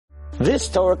This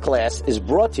Torah class is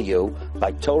brought to you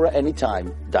by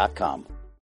TorahAnytime.com.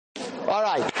 All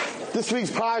right, this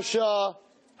week's Parsha,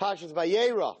 Parshas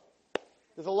Vayera.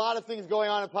 There's a lot of things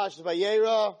going on in Parshas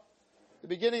Vayera. The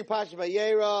beginning of Parshas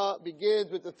Vayera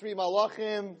begins with the three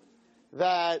malachim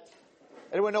that,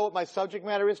 anyone know what my subject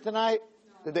matter is tonight?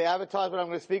 Did they advertise what I'm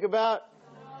going to speak about?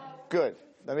 Good.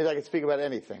 That means I can speak about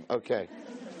anything. Okay.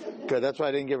 Good. That's why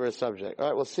I didn't give her a subject. All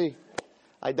right, we'll see.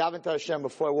 I davened to Hashem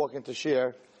before I walk into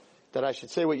Shir that I should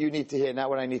say what you need to hear, not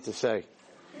what I need to say.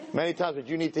 Many times what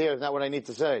you need to hear is not what I need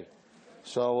to say.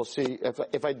 So we'll see.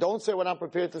 If I don't say what I'm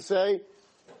prepared to say,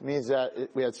 it means that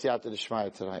we had Siyata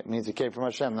D'Shmaya tonight. It means it came from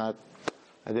Hashem, not,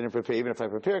 I didn't prepare. Even if I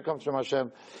prepare, it comes from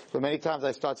Hashem. But many times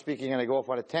I start speaking and I go off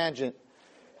on a tangent.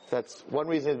 That's one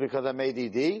reason is because I'm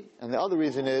ADD, and the other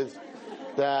reason is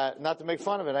that, not to make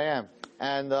fun of it, I am.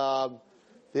 And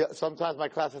sometimes my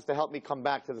class has to help me come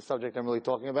back to the subject I'm really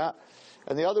talking about.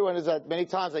 And the other one is that many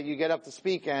times that you get up to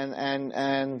speak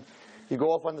and you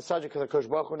go off on the subject because HaKadosh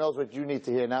Baruch Hu knows what you need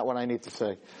to hear, not what I need to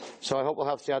say. So I hope we'll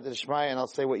have Siyata D'Shmaya and I'll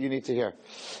say what you need to hear.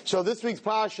 So this week's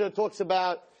Parsha talks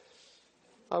about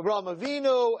Avraham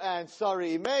Avinu and Sarah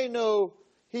Imeinu.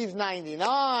 He's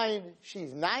 99,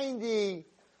 she's 90.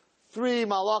 Three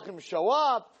malachim show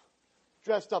up,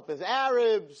 dressed up as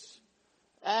Arabs,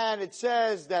 and it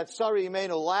says that Sarah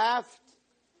Imeinu laughed.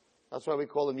 That's why we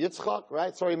call him Yitzchak,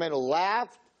 right? Sarah Imeinu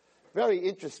laughed. Very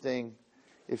interesting.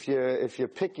 If you're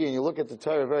picky and you look at the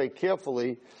Torah very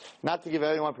carefully, not to give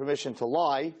anyone permission to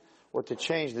lie or to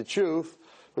change the truth,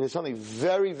 but there's something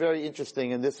very, very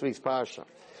interesting in this week's parsha.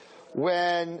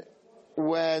 When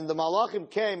the malachim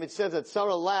came, it says that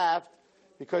Sarah laughed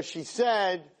because she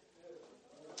said,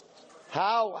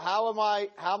 How am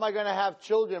I going to have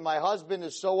children? My husband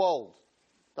is so old.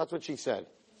 That's what she said.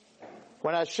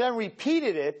 When Hashem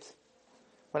repeated it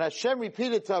to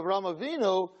Avraham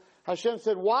Avinu, Hashem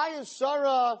said, why is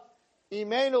Sarah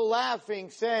Imeinu laughing,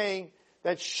 saying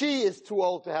that she is too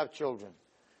old to have children?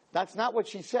 That's not what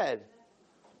she said.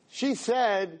 She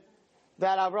said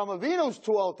that Avraham Avinu is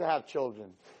too old to have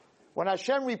children. When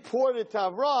Hashem reported to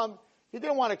Avram, he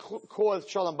didn't want to cause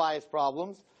Shalom Bayis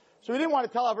problems. So he didn't want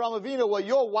to tell Avraham Avinu, well,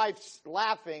 your wife's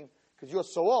laughing because you're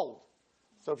so old.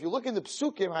 So if you look in the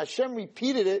Psukim, Hashem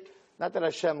repeated it. Not that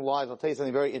Hashem lies. I'll tell you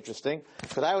something very interesting.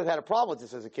 Because I always had a problem with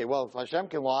this as a kid. Well, if Hashem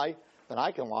can lie, then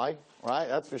I can lie. Right?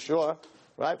 That's for sure.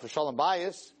 Right? For Shalom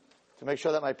Bayis. To make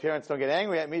sure that my parents don't get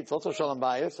angry at me. It's also Shalom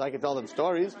Bayis. I can tell them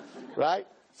stories. Right?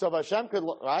 So if Hashem could,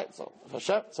 right? So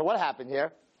what happened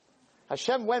here?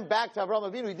 Hashem went back to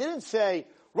Avraham Avinu. He didn't say,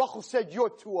 Rachel said, you're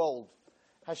too old.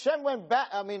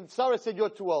 Sarah said, you're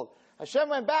too old. Hashem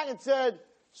went back and said,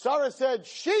 Sarah said,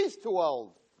 she's too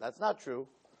old. That's not true.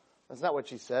 That's not what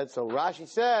she said. So Rashi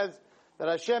says that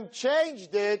Hashem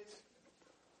changed it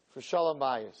for Shalom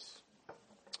Bayis.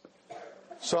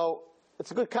 So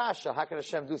it's a good kasha. How can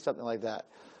Hashem do something like that?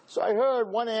 So I heard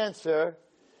one answer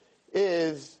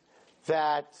is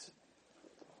that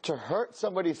to hurt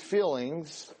somebody's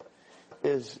feelings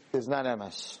is not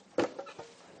emes.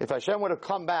 If Hashem would have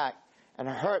come back and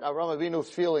hurt Avraham Avinu's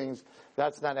feelings,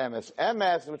 that's not emes.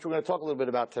 Emes, which we're going to talk a little bit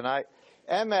about tonight,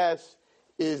 emes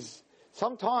is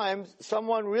sometimes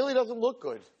someone really doesn't look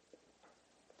good.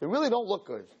 They really don't look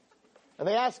good. And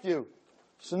they ask you,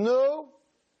 Snu,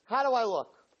 how do I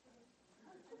look?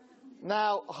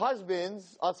 Now,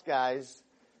 husbands, us guys,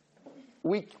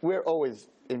 we're always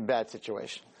in bad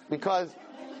situations. Because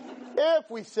if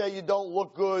we say you don't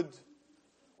look good,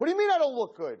 what do you mean I don't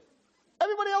look good?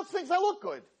 Everybody else thinks I look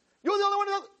good. You're the only one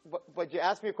who doesn't. But you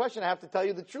ask me a question, I have to tell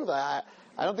you the truth. I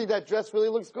don't think that dress really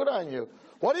looks good on you.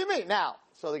 What do you mean? Now,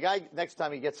 so the guy, next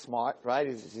time he gets smart, right?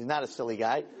 He's not a silly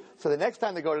guy. So the next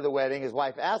time they go to the wedding, his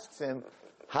wife asks him,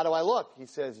 how do I look? He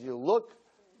says, you look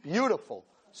beautiful,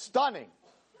 stunning.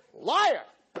 Liar!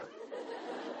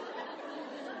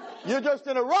 You're just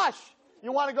in a rush.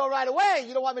 You want to go right away.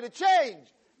 You don't want me to change.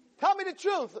 Tell me the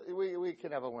truth. We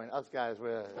can never win. Us guys,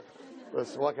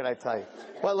 what can I tell you?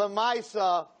 But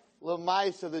Lamaisa,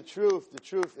 the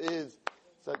truth is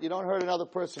that you don't hurt another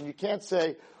person. You can't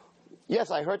say, yes,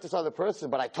 I hurt this other person,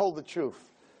 but I told the truth.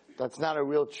 That's not a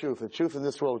real truth. The truth in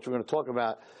this world, which we're going to talk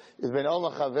about, is ben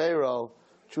olam chavero.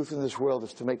 Truth in this world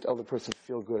is to make the other person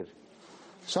feel good.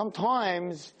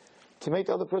 Sometimes, to make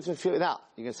the other person feel, now,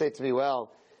 you can say to me,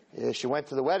 well, she went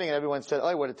to the wedding and everyone said,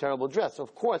 oh, what a terrible dress. So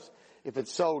of course, if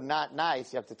it's so not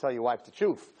nice, you have to tell your wife the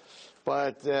truth.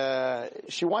 But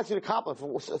she wants you to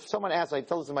compliment. If someone asks, I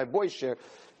tell this in my boys' share,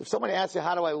 if someone asks you,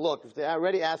 how do I look? If they're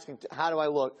already asking, how do I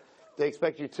look? They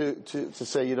expect you to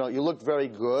say, you look very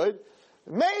good.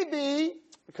 Maybe,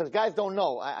 because guys don't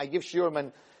know. I give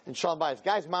shiurim in Shalom Bayis.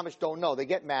 Guys, mamish don't know. They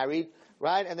get married.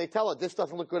 right? And they tell her, this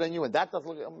doesn't look good on you, and that doesn't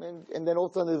look good. And then all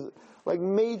of a sudden there's like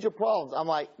major problems. I'm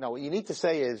like, no, what you need to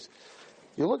say is,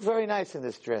 you look very nice in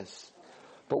this dress,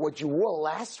 but what you wore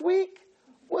last week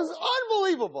was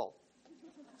unbelievable.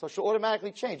 So she'll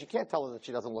automatically change. You can't tell her that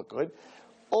she doesn't look good.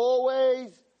 Always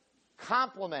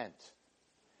compliment.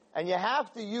 And you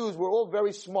have to use, we're all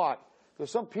very smart.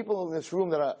 There's some people in this room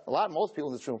that are, most people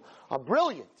in this room are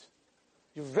brilliant.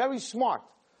 You're very smart.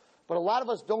 But a lot of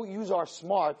us don't use our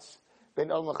smarts.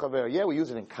 Yeah, we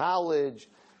use it in college.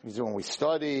 We use it when we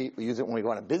study. We use it when we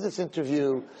go on a business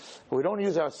interview. But we don't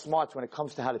use our smarts when it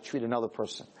comes to how to treat another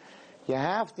person. You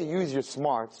have to use your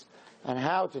smarts on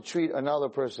how to treat another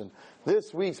person.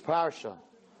 This week's Parsha,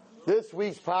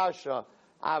 Avraham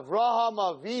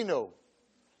Avinu,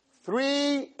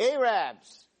 3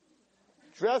 Arabs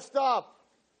dressed up,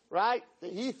 right?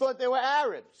 He thought they were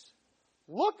Arabs.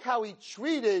 Look how he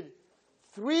treated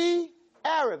 3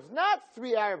 Arabs, not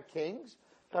 3 Arab kings,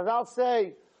 because I'll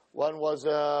say one was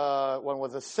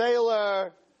a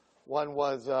sailor, one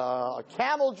was a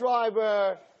camel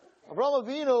driver. Avraham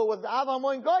Avinu was the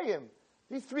Avamon Goyim.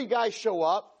 These 3 guys show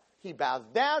up. He bows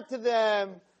down to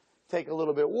them, take a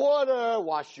little bit of water,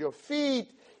 wash your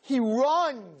feet. He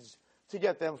runs to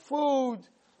get them food.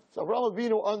 So Avraham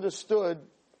Avinu understood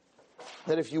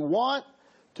that if you want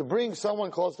to bring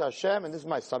someone close to Hashem, and this is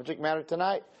my subject matter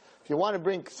tonight, if you want to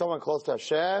bring someone close to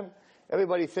Hashem,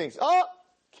 everybody thinks, oh,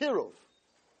 Kiruv.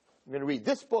 I'm going to read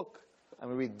this book, I'm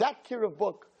going to read that Kiruv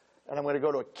book, and I'm going to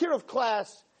go to a Kiruv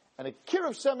class, and a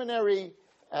Kiruv seminary,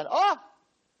 and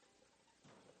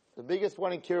the biggest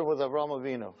one in Kiruv was Avraham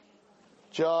Avinu.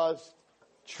 Just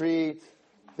treat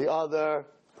the other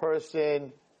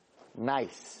person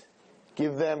nice.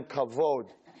 Give them kavod.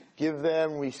 Give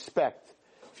them respect.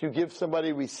 If you give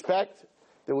somebody respect,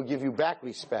 they will give you back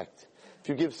respect. If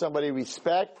you give somebody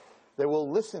respect, they will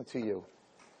listen to you.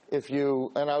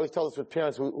 And I always tell this with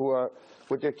parents who are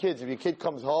with their kids, if your kid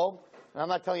comes home, and I'm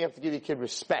not telling you have to give your kid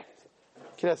respect.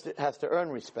 Kid has to earn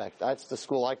respect. That's the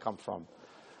school I come from.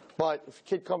 But if a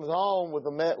kid comes home with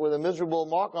a miserable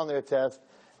mark on their test,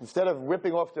 instead of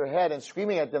ripping off their head and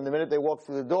screaming at them the minute they walk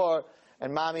through the door,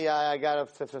 and mommy, I got a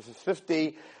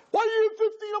 50. Why are you 50?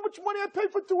 You know how much money I pay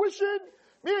for tuition?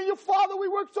 Me and your father, we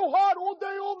work so hard all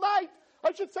day, all night.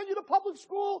 I should send you to public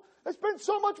school. I spend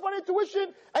so much money on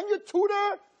tuition. And your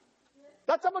tutor,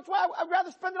 that's how much I'd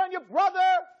rather spend it on your brother.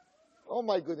 Oh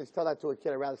my goodness, tell that to a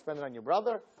kid. I'd rather spend it on your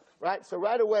brother. Right? So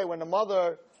right away, when the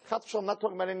mother, I'm not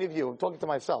talking about any of you, I'm talking to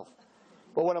myself.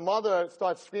 But when a mother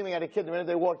starts screaming at a kid the minute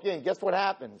they walk in, guess what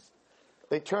happens?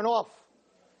 They turn off.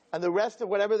 And the rest of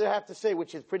whatever they have to say,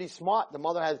 which is pretty smart, the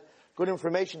mother has good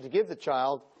information to give the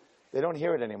child, they don't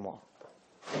hear it anymore.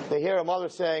 They hear a mother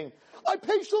saying, I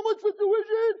pay so much for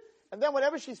tuition. And then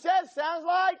whatever she says sounds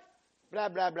like blah,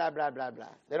 blah, blah, blah, blah, blah.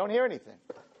 They don't hear anything.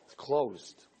 It's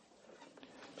closed.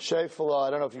 Shefala, I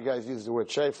don't know if you guys use the word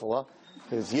shefala.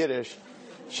 It's Yiddish.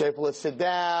 Shefala, sit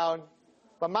down.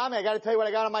 But mommy, I got to tell you what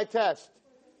I got on my test.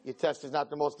 Your test is not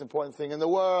the most important thing in the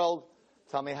world.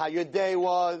 Tell me how your day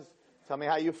was. Tell me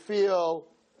how you feel.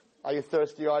 Are you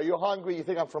thirsty? Are you hungry? You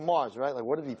think I'm from Mars, right? Like,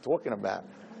 what is he talking about?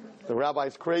 The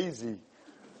rabbi's crazy.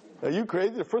 Are you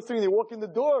crazy? The first thing they walk in the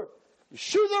door, your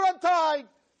shoes are untied,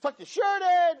 tuck your shirt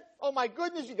in. Oh my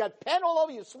goodness, you got pen all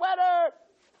over your sweater.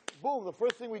 Boom, the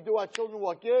first thing we do, our children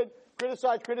walk in,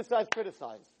 criticize.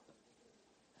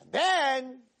 And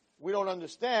then, we don't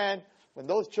understand, when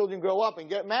those children grow up and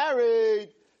get married,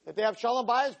 that they have shalom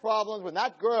bayis problems when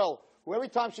that girl, who every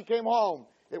time she came home,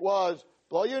 it was,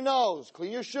 blow your nose,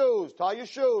 clean your shoes, tie your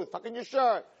shoes, tuck in your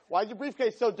shirt. Why is your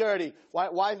briefcase so dirty?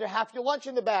 Why is there half your lunch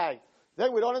in the bag?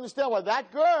 Then we don't understand why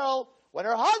that girl, when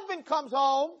her husband comes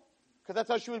home, because that's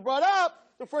how she was brought up,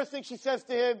 the first thing she says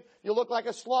to him, you look like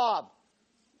a slob.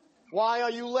 Why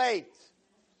are you late?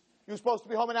 You were supposed to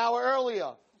be home an hour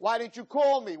earlier. Why didn't you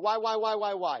call me? Why?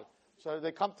 So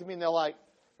they come to me and they're like,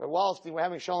 Wallerstein, we're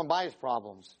having shalom bayis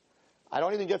problems. I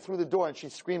don't even get through the door and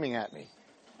she's screaming at me.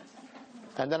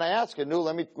 And then I ask her,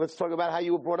 let's talk about how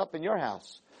you were brought up in your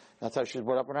house. That's how she was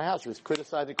brought up in her house. She was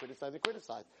criticizing.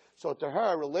 So to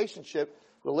her,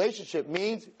 relationship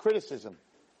means criticism.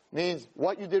 Means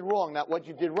what you did wrong, not what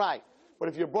you did right. But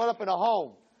if you're brought up in a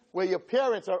home where your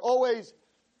parents are always,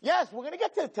 yes, we're going to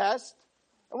get to the test,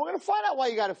 and we're going to find out why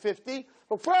you got a 50,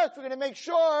 but first we're going to make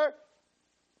sure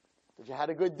that you had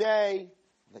a good day,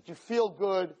 that you feel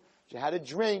good, that you had a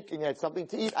drink, and you had something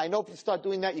to eat. I know if you start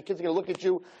doing that, your kids are going to look at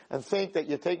you and think that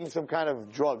you're taking some kind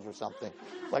of drugs or something.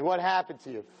 Like, what happened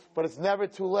to you? But it's never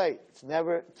too late. It's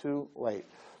never too late.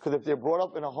 Because if they're brought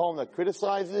up in a home that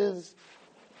criticizes,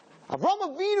 Avraham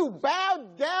Avinu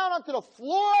bowed down onto the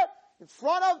floor in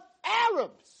front of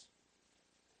Arabs.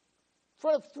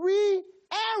 front of 3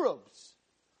 Arabs.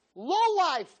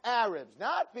 Low-life Arabs,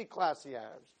 not big classy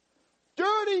Arabs.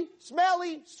 Dirty,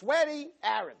 smelly, sweaty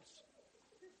Arabs.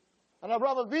 And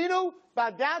Avraham Avinu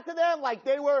bowed down to them like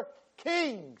they were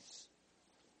kings.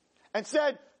 And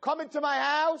said, come into my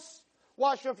house,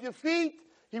 wash off your feet.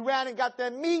 He ran and got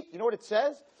them meat. You know what it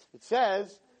says? It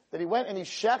says that he went and he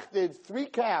shechted 3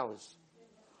 cows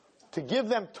to give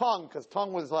them tongue, because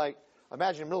tongue was like,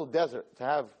 imagine middle of the desert, to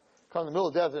have, come in the middle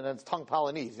of the desert and it's tongue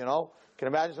Polynese, you know? Can you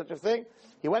imagine such a thing?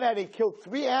 He went ahead and he killed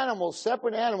 3 animals,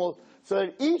 separate animals, so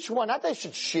that each one, not that they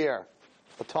should share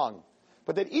a tongue,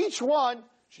 but that each one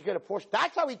should get a portion.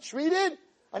 That's how he treated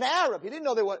an Arab. He didn't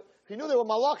know they were, if he knew they were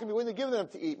malachim, he wouldn't have given them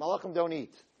to eat. Malachim don't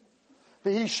eat.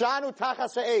 The hishanu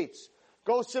tachas ha'etz.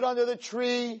 Go sit under the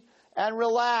tree and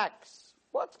relax.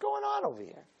 What's going on over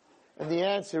here? And the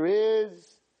answer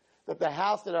is that the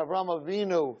house that Avraham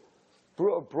Avinu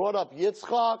brought up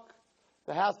Yitzchak,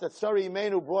 the house that Sarah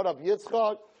Imenu brought up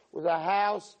Yitzchak, was a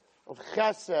house of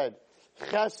chesed.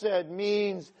 Chesed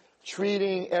means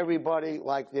treating everybody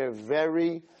like they're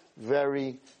very,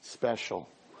 very special.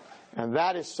 And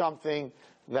that is something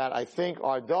that I think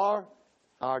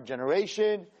our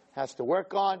generation has to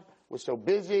work on. We're so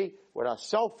busy with our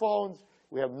cell phones.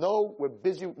 We're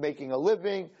busy making a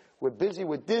living. We're busy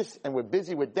with this and we're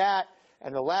busy with that.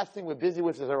 And the last thing we're busy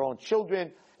with is our own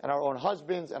children and our own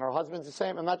husbands. And our husbands the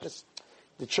same. And not just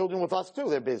the children with us too,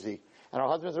 they're busy. And our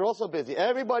husbands are also busy.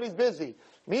 Everybody's busy.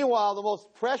 Meanwhile, the most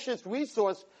precious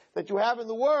resource that you have in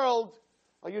the world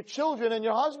are your children and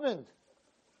your husband.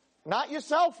 Not your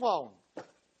cell phone.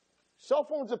 Cell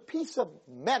phone's a piece of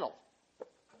metal.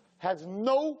 Has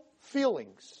no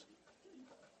feelings.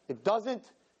 It doesn't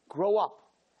grow up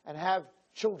and have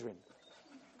children.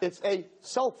 It's a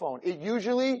cell phone. It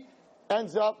usually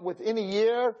ends up within a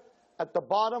year at the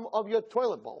bottom of your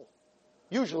toilet bowl.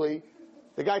 Usually,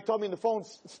 the guy told me in the phone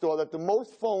store that the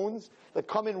most phones that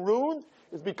come in ruined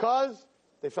is because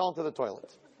they fell into the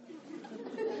toilet.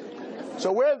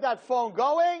 So where's that phone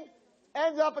going?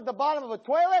 Ends up at the bottom of a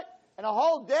toilet, and a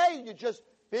whole day you're just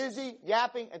busy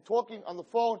yapping and talking on the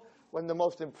phone when the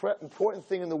most important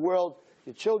thing in the world,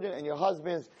 your children and your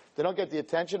husbands, they don't get the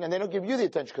attention, and they don't give you the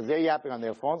attention because they're yapping on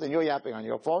their phones, and you're yapping on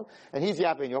your phone, and he's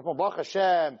yapping on your phone. Baruch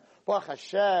Hashem, Baruch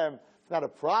Hashem. It's not a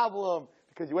problem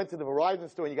because you went to the Verizon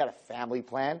store and you got a family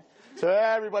plan. So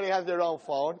everybody has their own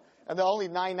phone, and they're only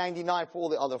 $9.99 for all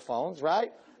the other phones,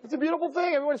 right? It's a beautiful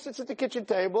thing. Everyone sits at the kitchen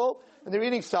table, and they're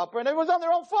eating supper, and everyone's on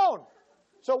their own phone.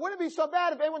 So it wouldn't be so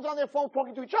bad if everyone's on their phone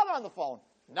talking to each other on the phone.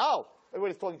 No.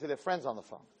 Everybody's talking to their friends on the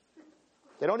phone.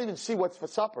 They don't even see what's for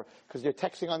supper because they're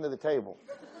texting under the table.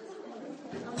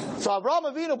 So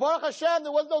Avraham Avinu, Baruch Hashem,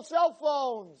 there was no cell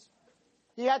phones.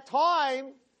 He had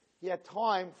time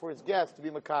for his guests to be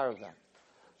makar of them.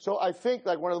 So I think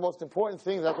like one of the most important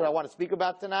things, that's what I want to speak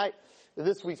about tonight, in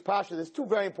this week's Pasha, there's 2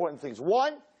 very important things.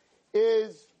 One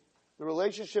is the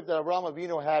relationship that Avraham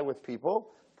Avinu had with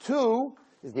people. 2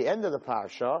 is the end of the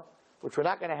Parsha, which we're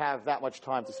not going to have that much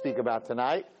time to speak about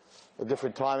tonight, a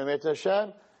different time in Mitzvah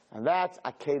Hashem, and that's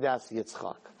Akedas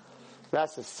Yitzchak.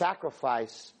 That's the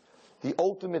sacrifice, the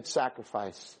ultimate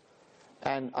sacrifice.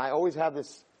 And I always have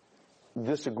this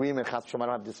disagreement, Chas V'Shalom, I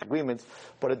don't have disagreements,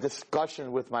 but a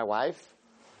discussion with my wife.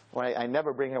 I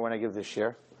never bring her when I give this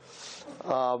year,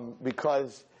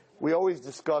 because we always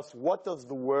discuss what does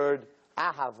the word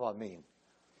ahava mean.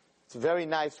 It's a very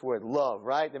nice word, love,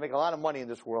 right? They make a lot of money in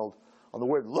this world on the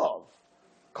word love.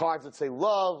 Cards that say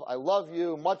love, I love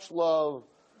you, much love,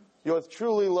 yours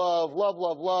truly love, love,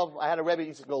 love, love. I had a Rebbe who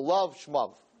used to go, love,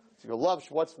 shmuv. So you go, love,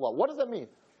 what's love? What does that mean?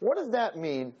 What does that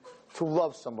mean to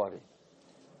love somebody?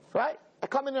 Right? I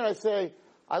come in there and I say,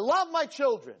 I love my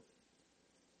children.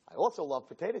 I also love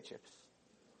potato chips.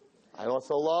 I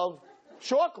also love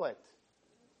chocolate.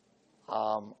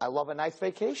 I love a nice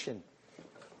vacation.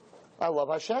 I love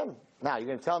Hashem. Now, you're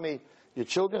going to tell me your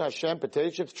children, Hashem, potato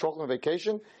chips, chocolate, and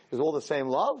vacation is all the same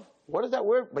love? What is that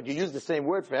word? But you use the same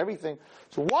word for everything.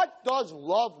 So what does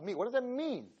love mean? What does that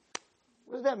mean?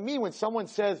 What does that mean when someone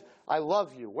says, I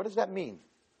love you? What does that mean?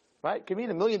 Right? It can mean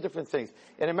a million different things.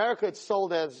 In America, it's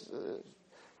sold as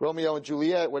Romeo and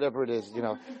Juliet, whatever it is,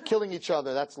 killing each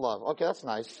other, that's love. Okay, that's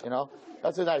nice,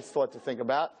 That's a nice thought to think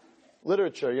about.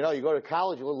 Literature, you go to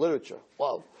college, you learn literature.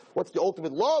 Love. What's the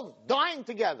ultimate love? Dying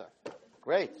together.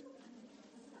 Great.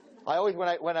 I always, when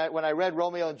I read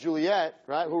Romeo and Juliet,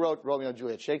 right? Who wrote Romeo and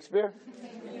Juliet? Shakespeare?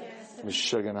 Yes.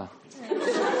 Meshugana.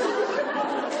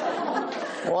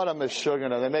 What a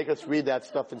Meshugana. They make us read that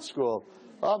stuff in school.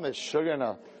 Oh,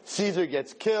 Meshugana. Caesar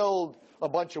gets killed, a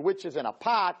bunch of witches in a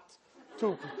pot,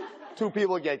 two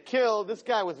people get killed. This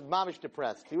guy was mamish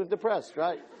depressed. He was depressed,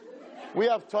 right? We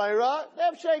have Torah, they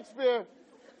have Shakespeare.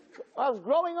 I was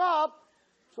growing up,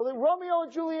 so they Romeo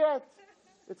and Juliet.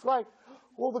 It's like,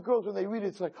 all the girls when they read it,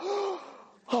 it's like, oh,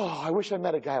 I wish I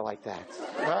met a guy like that.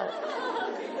 Right?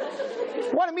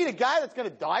 You want to meet a guy that's going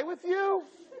to die with you?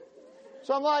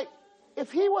 So I'm like,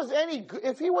 if he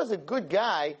was a good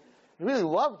guy, really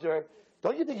loved her,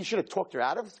 don't you think he should have talked her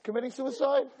out of committing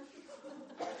suicide?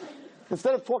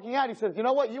 Instead of talking out, he says, you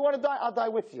know what, you want to die? I'll die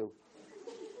with you.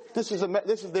 This is the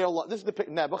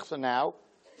Nebuch.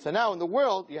 So now in the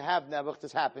world, you have Nebuch.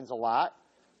 This happens a lot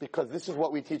because this is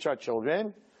what we teach our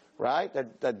children, right?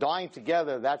 That dying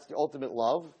together, that's the ultimate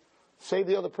love. Save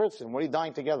the other person. What are you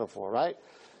dying together for, right?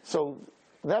 So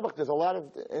Nebuch, there's a lot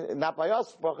of, not by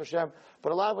us, Baruch Hashem,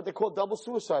 but a lot of what they call double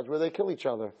suicides, where they kill each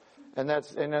other. And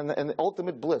that's, and the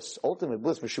ultimate bliss,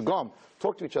 Meshugam.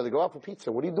 Talk to each other, go out for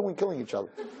pizza. What are you doing killing each other?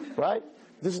 Right?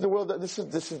 This is the world,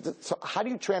 so how do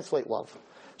you translate love?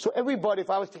 So everybody,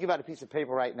 if I was to give out a piece of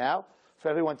paper right now, for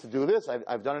everyone to do this,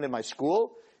 I've done it in my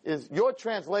school, is your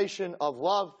translation of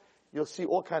love, you'll see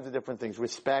all kinds of different things.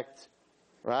 Respect,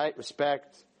 right?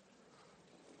 Respect.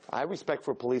 I have respect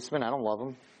for a policeman, I don't love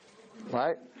him.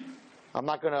 Right? I'm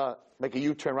not gonna make a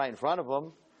U-turn right in front of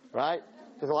him. Right?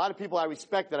 There's a lot of people I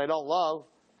respect that I don't love.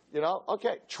 You know?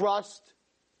 Okay. Trust.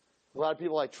 A lot of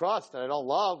people I trust that I don't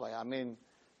love. I mean,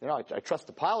 you know, I trust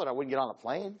the pilot, I wouldn't get on a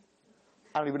plane.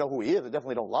 I don't even know who he is. I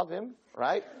definitely don't love him,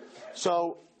 right?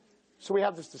 So we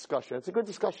have this discussion. It's a good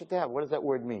discussion to have. What does that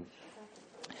word mean?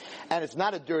 And it's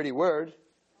not a dirty word.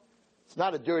 It's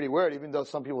not a dirty word, even though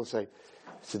some people say,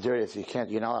 it's a dirty,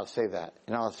 you're not allowed to say that.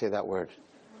 You're not allowed to say that word.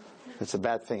 It's a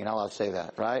bad thing. You're not allowed to say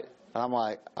that, right? And I'm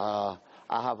like,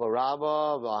 Ahava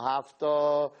Rabba,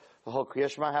 V'ahavta, the whole Kriya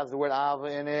Shema has the word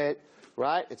Ahava in it,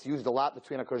 right? It's used a lot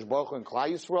between HaKadosh Baruch Hu and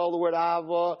Klal Yisrael, the word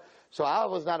Ahava. So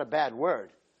Ahava is not a bad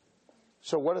word.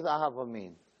 So what does Ahava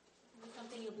mean?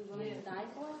 Something you'll be willing to die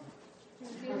for?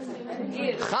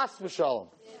 Chas v'shalom.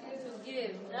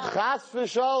 Give. Chas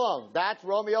v'shalom. That's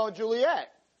Romeo and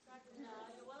Juliet. No,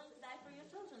 you're willing to die for your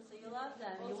children, so you love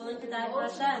them. You're willing to die for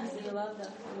Hashem, so you love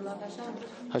them. You love Hashem.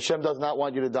 Hashem does not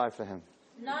want you to die for him.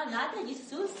 No, not that you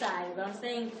suicide, but I'm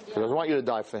saying... He doesn't want you to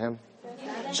die for him.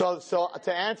 So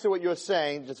to answer what you're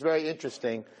saying, just very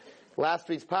interesting, last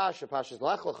week's Pasha's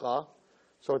Lech Lecha,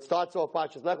 so it starts off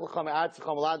Pasha's Lech Lecha,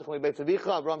 Me'atzecham Aladecham Beit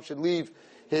Avicha, Avram should leave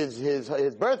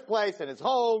his birthplace and his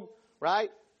home, right?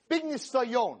 Big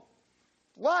Nisayon.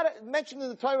 A lot of, mentioned in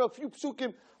the Torah, a few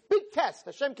psukim, big test.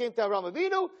 Hashem came to Avram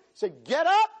Avinu, said, get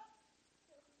up,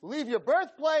 leave your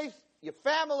birthplace, your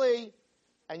family,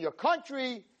 and your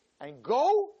country, and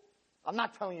go. I'm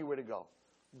not telling you where to go.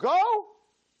 Go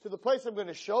to the place I'm going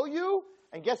to show you,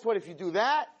 and guess what? If you do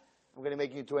that, I'm going to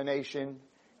make you into a nation.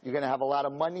 You're going to have a lot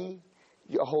of money.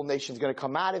 Your whole nation's going to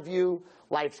come out of you.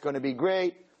 Life's going to be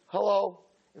great. Hello.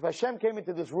 If Hashem came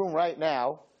into this room right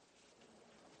now,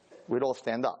 we'd all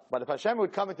stand up. But if Hashem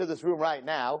would come into this room right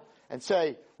now and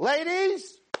say,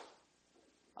 ladies,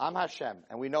 I'm Hashem.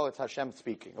 And we know it's Hashem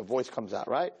speaking. A voice comes out,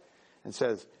 right? And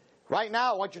says, right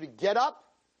now I want you to get up.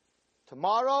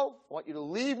 Tomorrow I want you to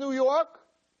leave New York,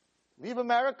 leave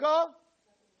America,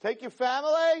 take your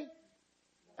family,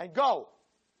 and go.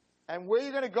 And where are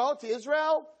you going to go? To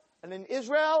Israel. And in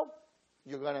Israel,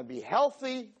 you're going to be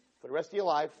healthy for the rest of your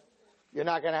life. You're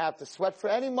not going to have to sweat for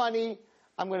any money.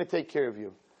 I'm going to take care of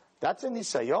you. That's a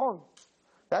nisayon.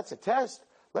 That's a test.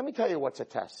 Let me tell you what's a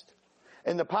test.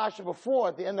 In the Pasha before,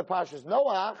 at the end of Pasha's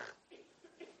Noach,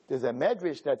 there's a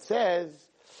medrash that says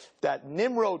that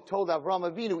Nimrod told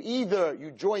Avram Avinu, either you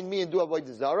join me and do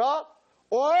Avodah Zarah,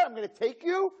 or I'm going to take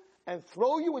you and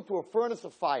throw you into a furnace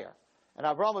of fire. And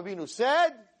Avram Avinu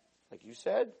said, like you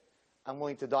said, I'm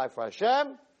willing to die for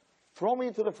Hashem. Throw me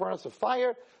into the furnace of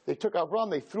fire. They took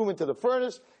Avram, they threw him into the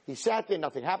furnace. He sat there,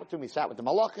 nothing happened to him. He sat with the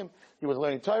Malachim. He was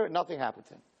learning Torah, nothing happened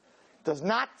to him. Does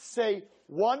not say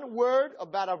one word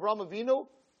about Avram Avinu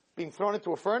being thrown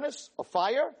into a furnace of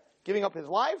fire, giving up his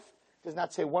life. Does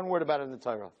not say one word about it in the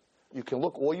Torah. You can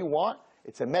look all you want.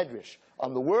 It's a medrash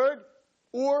on the word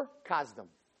Ur Kasdim.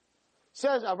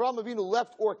 Says Avram Avinu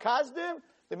left Ur Kasdim.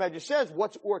 The medrash says,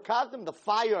 what's Ur Kasdim? The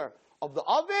fire of the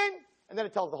oven. And then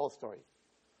it tells the whole story.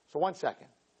 So 1 second.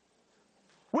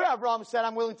 Where Abraham said,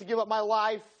 I'm willing to give up my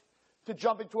life to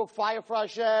jump into a fire for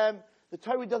Hashem, the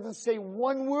Torah doesn't say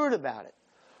one word about it.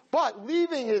 But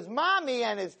leaving his mommy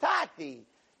and his tati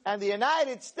and the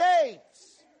United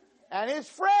States and his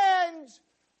friends,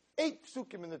 8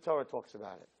 psukim in the Torah talks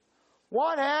about it.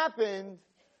 What happened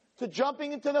to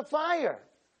jumping into the fire?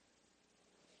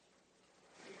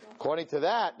 According to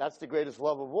that, that's the greatest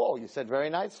love of all. You said very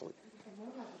nicely.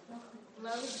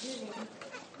 Love is giving.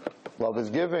 Love is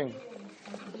giving.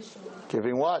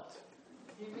 Giving what?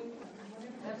 Giving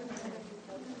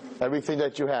Everything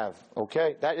that you have.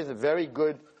 Okay? That is a very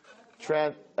good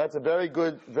that's a very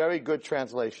good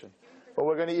translation. But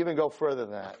we're going to even go further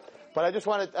than that. But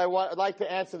I'd like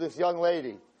to answer this young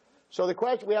lady. So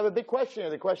we have a big question here.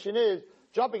 The question is,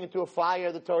 jumping into a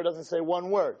fire, the Torah doesn't say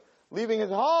one word. Leaving his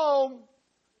home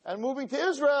and moving to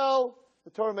Israel,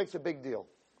 the Torah makes a big deal.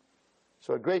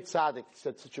 So a great tzaddik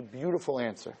said such a beautiful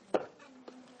answer.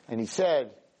 And he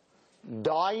said,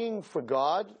 dying for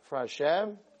God, for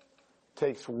Hashem,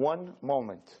 takes one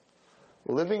moment.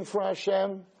 Living for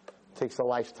Hashem takes a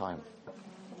lifetime.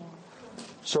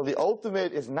 So the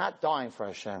ultimate is not dying for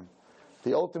Hashem.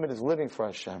 The ultimate is living for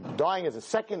Hashem. Dying is a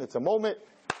second, it's a moment,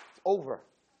 it's over.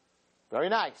 Very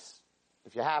nice.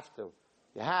 If you have to.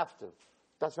 You have to.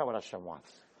 That's not what Hashem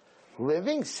wants.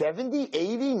 Living 70,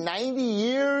 80, 90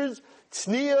 years,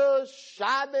 tznius,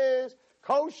 Shabbos,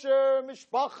 kosher,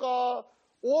 mishpacha,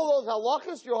 all those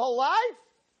halachas your whole life,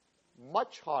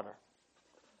 much harder.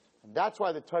 And that's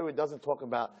why the Torah doesn't talk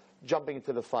about jumping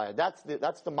into the fire. That's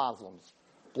the Muslims.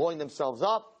 Blowing themselves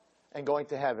up and going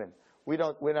to heaven. We're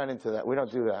not into that. We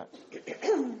don't do that.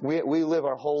 We live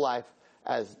our whole life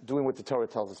as doing what the Torah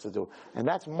tells us to do. And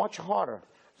that's much harder.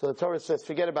 So the Torah says,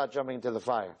 forget about jumping into the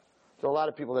fire. There are a lot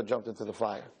of people that jumped into the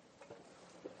fire.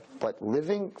 But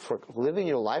living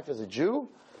your life as a Jew,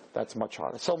 that's much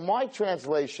harder. So my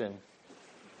translation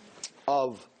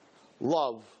of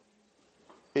love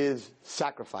is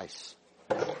sacrifice.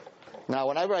 Now,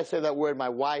 whenever I say that word, my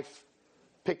wife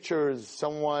pictures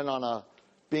someone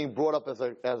being brought up as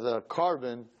a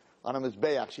carbon on a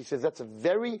mizbeach. She says that's a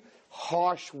very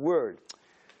harsh word.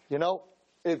 You know,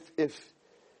 if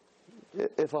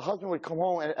a husband would come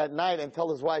home at night and tell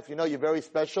his wife, you know, you're very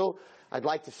special, I'd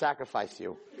like to sacrifice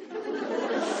you.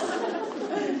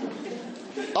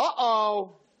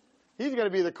 Uh-oh. He's going to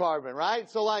be the carbon, right?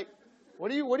 So like,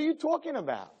 what are you talking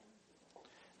about?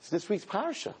 It's this week's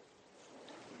parsha.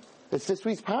 It's this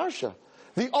week's parsha.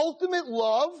 The ultimate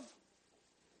love,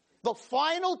 the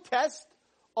final test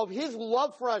of his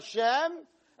love for Hashem,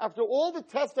 after all the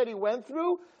tests that he went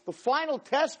through, the final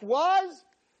test was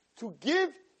to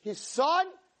give his son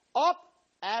up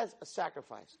as a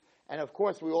sacrifice. And of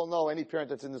course, we all know, any parent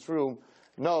that's in this room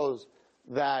knows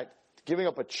that giving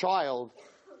up a child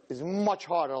is much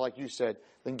harder, like you said,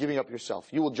 than giving up yourself.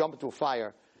 You will jump into a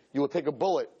fire. You will take a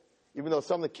bullet, even though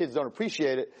some of the kids don't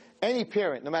appreciate it. Any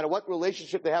parent, no matter what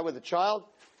relationship they have with a child,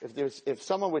 if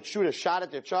someone would shoot a shot at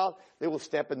their child, they will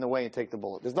step in the way and take the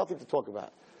bullet. There's nothing to talk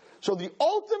about. So the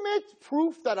ultimate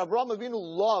proof that Avraham Avinu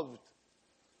loved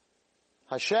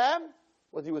Hashem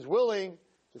was he was willing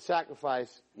to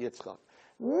sacrifice Yitzchak.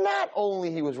 Not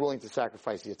only he was willing to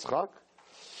sacrifice Yitzchak,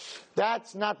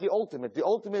 that's not the ultimate. The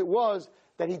ultimate was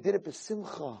that he did it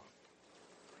b'simcha.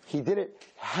 He did it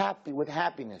with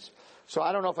happiness. So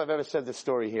I don't know if I've ever said this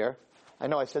story here. I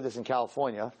know I said this in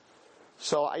California.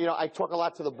 So, I talk a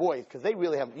lot to the boys, because they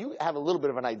really you have a little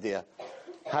bit of an idea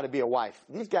how to be a wife.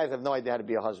 These guys have no idea how to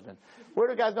be a husband. Where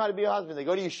do guys know how to be a husband? They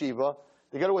go to yeshiva,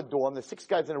 they go to a dorm, there's 6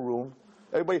 guys in a room,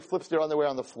 everybody flips their underwear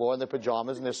on the floor, and their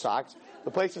pajamas and their socks. The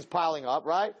place is piling up,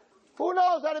 right? Who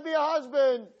knows how to be a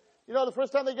husband? The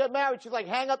first time they get married, she's like,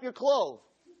 hang up your clothes.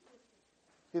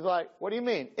 He's like, what do you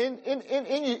mean? In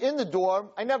the dorm,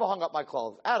 I never hung up my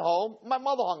clothes. At home, my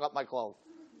mother hung up my clothes.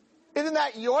 Isn't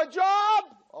that your job?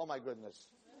 Oh my goodness.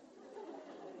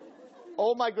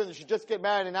 Oh my goodness, she just get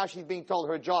married and now she's being told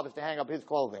her job is to hang up his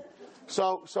clothing.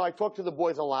 So I talk to the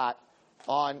boys a lot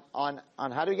on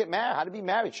how to get married, how to be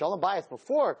married, shalom bayis,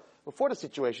 before the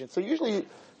situation. So usually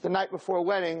the night before a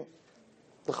wedding,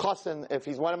 the chassan, if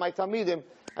he's one of my talmidim,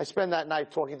 I spend that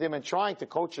night talking to him and trying to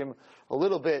coach him a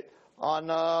little bit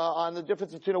on the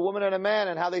difference between a woman and a man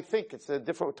and how they think. It's a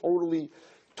different, totally,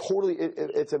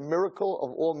 it's a miracle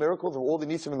of all miracles, of all the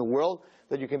nisim in the world,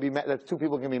 that 2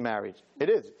 people can be married. It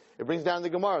is. It brings down the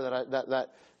Gemara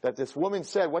that this woman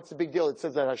said, what's the big deal? It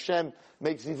says that Hashem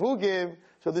makes zivugim.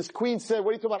 So this queen said,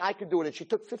 what are you talking about? I could do it. And she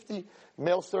took 50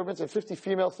 male servants and 50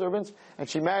 female servants, and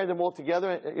she married them all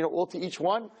together, all to each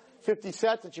one, 50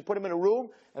 sets, and she put them in a room,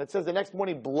 and it says the next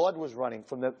morning blood was running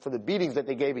for the beatings that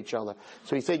they gave each other.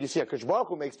 So he said, you see, HaKadosh Baruch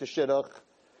Hu makes the shidduch.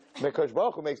 HaKadosh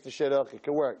Baruch Hu makes the shidduch. It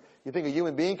can work. You think a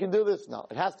human being can do this? No.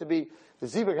 It has to be, the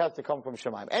zivug has to come from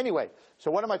Shemaim. Anyway,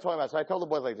 so what am I talking about? So I told the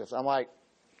boys like this. I'm like,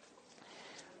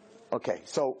 okay,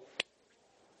 so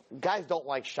guys don't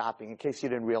like shopping, in case you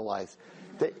didn't realize.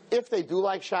 If they do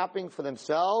like shopping for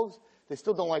themselves, they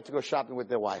still don't like to go shopping with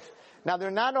their wife. Now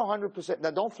they're not 100%,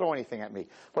 now don't throw anything at me,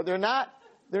 but they're not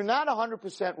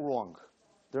 100% wrong.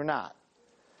 They're not.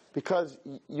 Because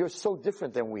you're so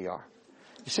different than we are.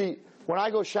 You see, when I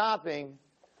go shopping,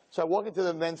 so I walk into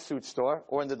the men's suit store,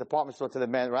 or in the department store to the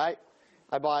men, right?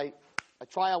 I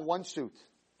try on one suit.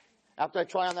 After I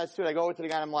try on that suit, I go over to the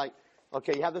guy and I'm like,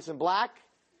 okay, you have this in black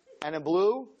and in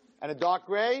blue and in dark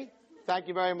gray? Thank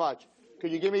you very much.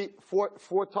 Could you give me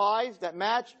four ties that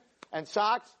match and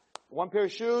socks, one pair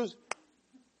of shoes?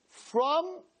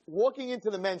 From walking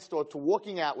into the men's store to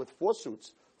walking out with 4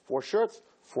 suits, 4 shirts,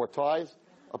 4 ties,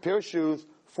 a pair of shoes,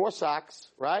 4 socks,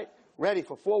 right? Ready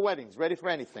for 4 weddings, ready for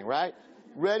anything, right?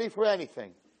 Ready for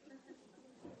anything.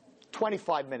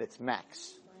 25 minutes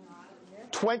max.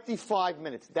 25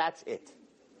 minutes, that's it.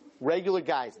 Regular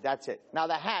guys, that's it. Now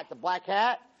the hat, the black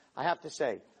hat, I have to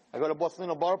say, I go to Boston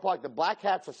Borough Park, the black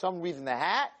hat, for some reason the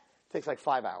hat takes like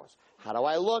 5 hours. How do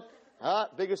I look?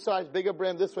 Bigger size, bigger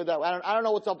brim, this way, that way. I don't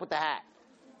know what's up with the hat.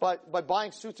 But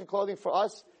buying suits and clothing for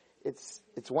us, it's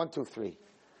 1, 2, 3.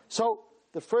 So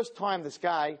the first time this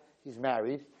guy, he's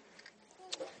married,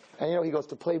 and he goes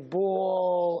to play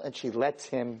ball, and she lets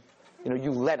him.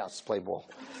 You let us play ball.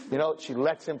 She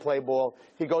lets him play ball.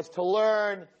 He goes to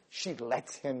learn. She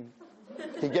lets him.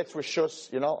 He gets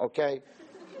rishus, okay.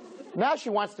 Now she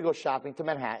wants to go shopping to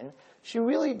Manhattan. She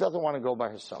really doesn't want to go by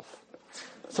herself.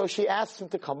 So she asks him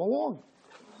to come along.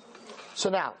 So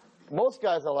now, most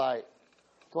guys are like,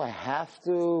 do I have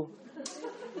to?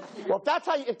 Well, if that's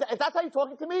how you're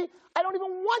talking to me, I don't even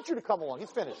want you to come along.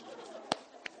 He's finished.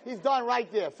 He's done right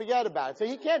there. Forget about it. So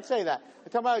he can't say that. I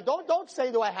tell him, don't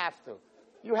say, do I have to?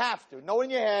 You have to. Know in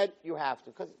your head, you have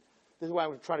to. Because this is why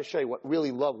I'm trying to show you what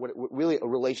really love, what really a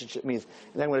relationship means.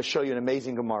 And then I'm going to show you an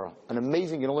amazing Gemara. You're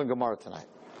going to learn Gemara tonight.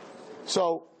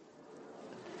 So,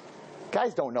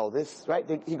 guys don't know this, right?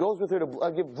 He goes with her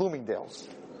to give Bloomingdale's.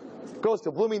 Goes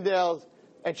to Bloomingdale's,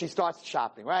 and she starts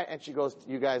shopping, right? And she goes,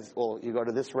 you go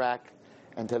to this rack,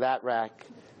 and to that rack,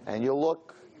 and you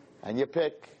look, and you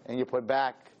pick, and you put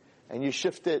back, and you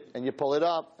shift it, and you pull it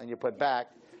up, and you put back,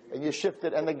 and you shift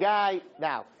it. And the guy,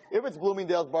 now, if it's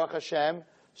Bloomingdale's, Baruch Hashem,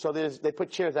 so they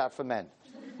put chairs out for men.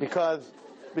 Because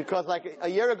like a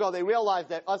year ago, they realized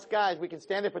that us guys, we can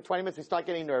stand there for 20 minutes, we start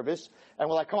getting nervous, and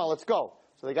we're like, come on, let's go.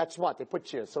 So they got smart, they put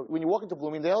chairs. So when you walk into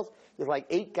Bloomingdale's, there's like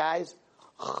 8 guys,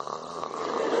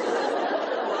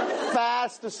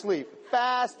 fast asleep.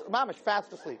 Mamish,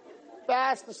 fast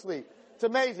asleep. It's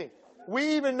amazing.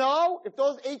 We even know if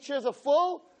those 8 chairs are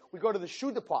full, we go to the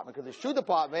shoe department, because the shoe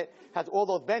department has all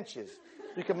those benches.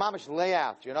 You can mamish lay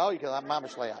out, you can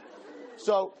mamish lay out.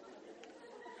 So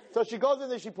she goes in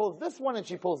there, she pulls this one and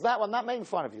she pulls that one. I'm not making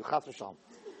fun of you, chas v'shalom.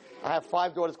 I have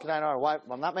 5 daughters, a wife.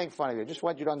 I'm not making fun of you. I just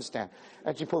want you to understand.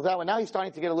 And she pulls that one. Now he's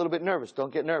starting to get a little bit nervous.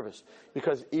 Don't get nervous.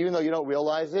 Because even though you don't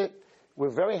realize it, we're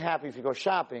very happy if you go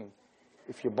shopping,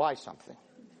 if you buy something.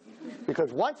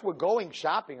 Because once we're going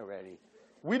shopping already,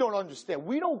 we don't understand.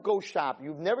 We don't go shop.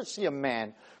 You've never see a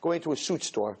man go into a suit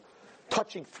store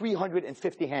touching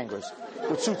 350 hangers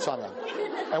with suits on them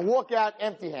and walk out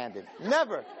empty-handed.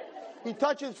 Never. He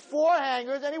touches 4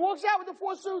 hangers and he walks out with the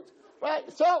 4 suits.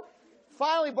 Right? So,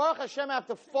 finally, Baruch Hashem,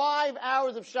 after 5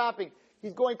 hours of shopping,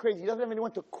 he's going crazy. He doesn't have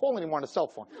anyone to call anymore on a cell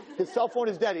phone. His cell phone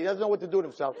is dead. He doesn't know what to do with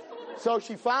himself. So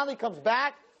she finally comes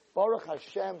back. Baruch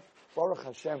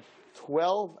Hashem,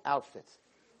 12 outfits.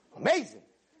 Amazing.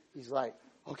 He's like,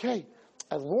 okay,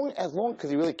 as long, because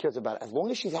he really cares about it, as long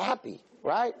as she's happy,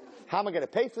 right? How am I going to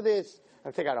pay for this?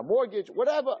 I take out a mortgage,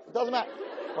 whatever. It doesn't matter.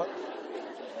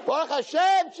 Baruch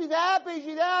Hashem, she's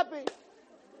happy.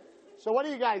 So what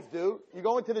do you guys do? You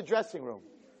go into the dressing room.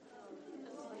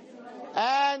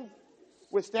 And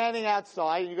we're standing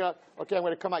outside, and you go, okay, I'm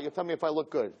going to come out. You'll tell me if I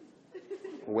look good.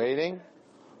 Waiting.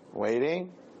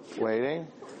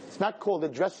 It's not called a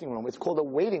dressing room. It's called a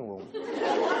waiting room.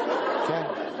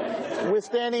 Okay? We're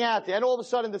standing out there, and all of a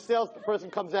sudden the salesperson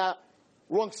comes out,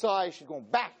 wrong size. She's going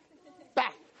back.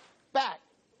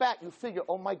 You figure,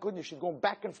 oh my goodness, she's going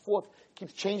back and forth,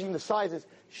 keeps changing the sizes.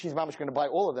 She's mama's going to buy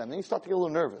all of them. Then you start to get a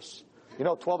little nervous.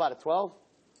 12 out of 12.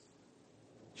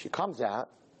 She comes out.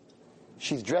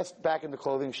 She's dressed back in the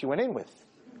clothing she went in with.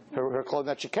 Her clothing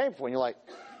that she came for. And you're like,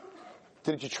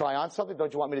 didn't you try on something?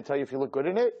 Don't you want me to tell you if you look good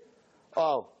in it?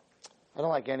 Oh, I don't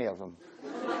like any of them.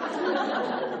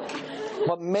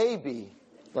 But maybe,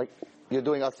 like, you're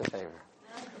doing us a favor.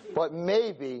 But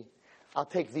maybe I'll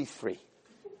take these 3.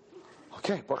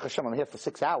 Okay, Baruch Hashem, I'm here for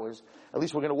 6 hours. At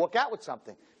least we're going to walk out with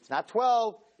something. It's not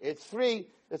 12, it's 3.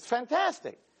 It's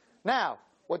fantastic. Now,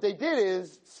 what they did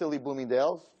is, silly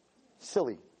Bloomingdale's,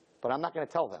 silly. But I'm not going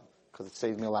to tell them, because it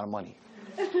saves me a lot of money.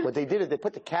 What they did is they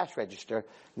put the cash register,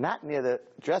 not near the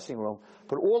dressing room,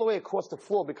 but all the way across the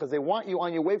floor, because they want you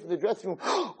on your way from the dressing room,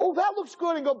 oh, that looks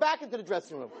good, and go back into the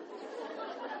dressing room.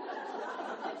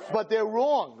 But they're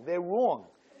wrong.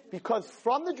 Because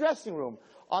from the dressing room,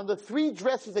 on the 3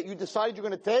 dresses that you decided you're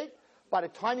going to take, by the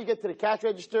time you get to the cash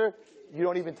register, You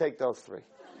don't even take those 3.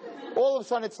 All of a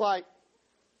sudden it's like,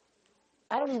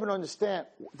 I don't even understand.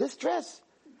 This dress?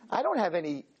 I don't have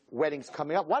any weddings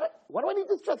coming up. Why do I need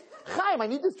this dress? Chaim, I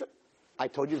need this dress. I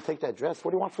told you to take that dress.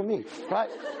 What do you want from me? Right?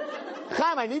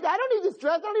 Chaim, I don't need this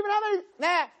dress. I don't even have any.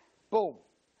 Nah. Boom.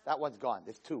 That one's gone.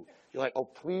 There's 2. You're like, oh,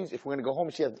 please, if we're going to go home,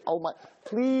 she has, oh my,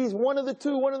 please, one of the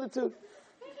two.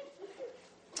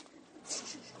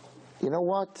 You know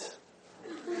what?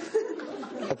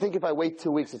 I think if I wait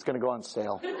 2 weeks, it's going to go on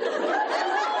sale.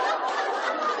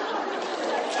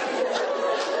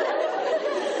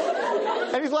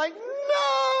 And he's like,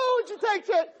 no! And she takes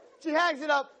it. She hangs it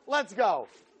up. Let's go.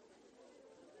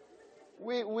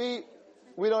 We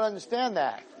don't understand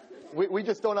that. We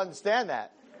just don't understand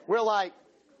that. We're like,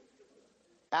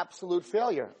 absolute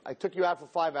failure. I took you out for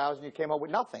 5 hours and you came up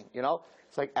with nothing, you know?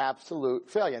 It's like absolute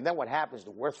failure. And then what happens,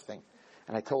 the worst thing,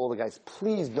 and I told all the guys,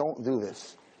 please don't do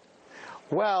this.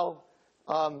 Well,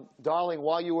 darling,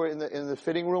 while you were in the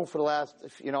fitting room for the last,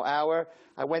 hour,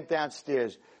 I went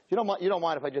downstairs. You don't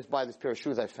mind if I just buy this pair of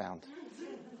shoes I found?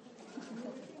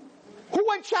 Who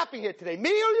went shopping here today, me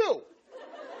or you?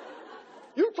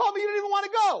 You told me you didn't even want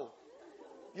to go.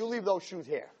 You leave those shoes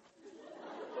here.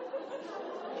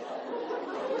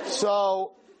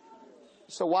 So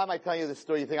why am I telling you this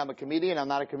story? You think I'm a comedian? I'm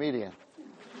not a comedian.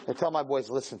 I tell my boys,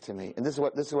 listen to me. And this is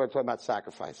what I'm talking about,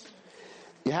 sacrifice.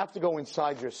 You have to go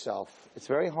inside yourself. It's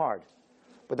very hard.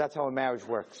 But that's how a marriage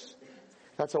works.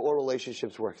 That's how all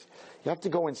relationships works. You have to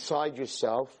go inside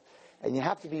yourself, and you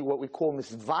have to be what we call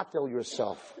misvatel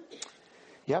yourself.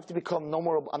 You have to become no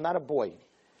more, I'm not a boy.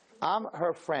 I'm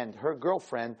her friend, her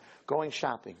girlfriend, going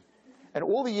shopping. And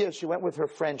all the years she went with her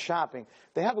friend shopping,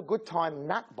 they have a good time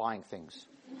not buying things.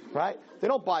 Right? They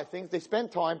don't buy things. They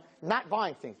spend time not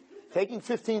buying things. Taking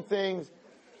 15 things,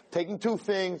 taking 2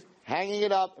 things, hanging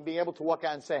it up, and being able to walk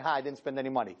out and say, hi, I didn't spend any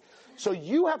money. So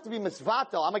you have to be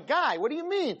misvatel. I'm a guy. What do you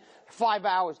mean? 5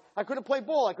 hours. I could have played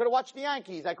ball. I could have watched the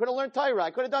Yankees. I could have learned Torah.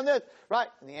 I could have done this. Right?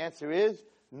 And the answer is,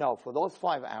 no. For those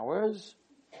 5 hours,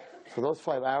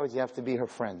 you have to be her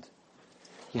friend.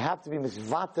 You have to be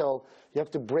misvatel. You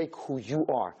have to break who you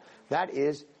are. That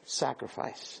is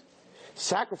sacrifice.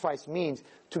 Sacrifice means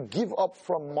to give up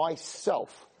from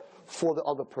myself for the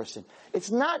other person.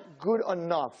 It's not good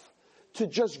enough to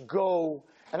just go,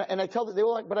 and I tell them, they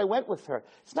were like, but I went with her.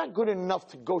 It's not good enough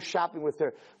to go shopping with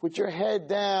her with your head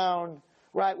down,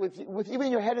 right, with even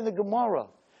your head in the Gemara,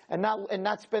 and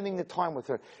not spending the time with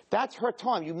her. That's her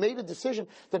time. You made a decision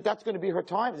that that's going to be her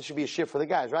time. This should be a shift for the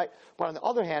guys, right? But on the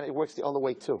other hand, it works the other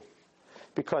way too.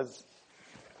 Because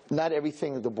not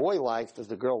everything the boy likes does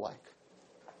the girl like.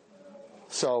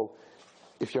 So,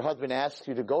 if your husband asks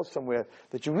you to go somewhere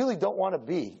that you really don't want to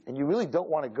be, and you really don't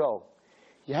want to go,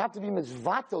 you have to be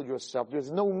misvatel yourself.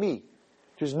 There's no me.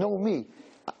 There's no me.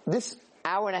 This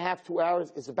hour and a half, 2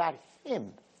 hours is about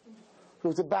him. If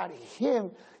it's about him,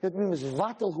 you have to be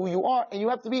misvatel who you are, and you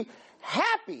have to be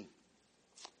happy.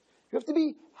 You have to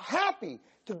be happy.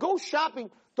 To go shopping,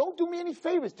 don't do me any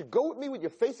favors. To go with me with your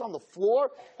face on the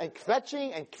floor and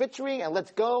kvetching and twittering and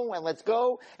let's go, and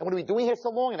what are we doing here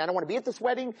so long, and I don't want to be at this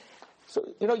wedding. So,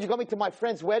 you're coming to my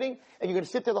friend's wedding, and you're going to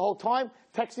sit there the whole time,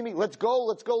 texting me, let's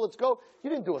go. You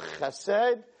didn't do a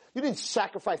chesed. You didn't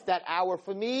sacrifice that hour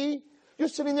for me. You're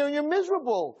sitting there and you're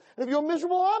miserable. And if you're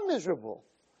miserable, I'm miserable.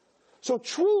 So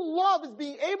true love is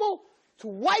being able to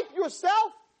wipe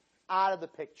yourself out of the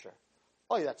picture.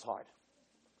 Oh, that's hard.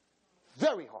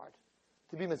 Very hard.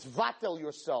 To be misvatel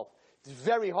yourself. It's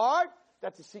very hard.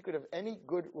 That's the secret of any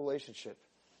good relationship.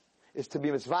 Is to be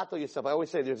misvatel yourself. I always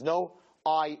say there's no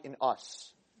I in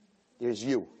us. There's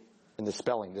you in the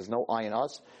spelling. There's no I in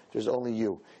us. There's only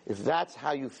you. If that's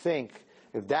how you think.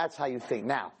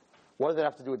 Now, what does that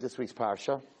have to do with this week's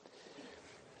parsha?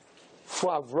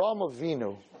 For Avraham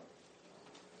Avinu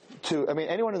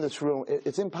anyone in this room,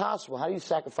 it's impossible. How do you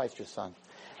sacrifice your son?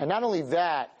 And not only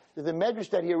that, there's a medrash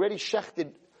that he already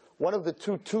shechted one of the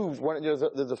 2 tubes.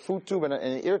 There's a food tube and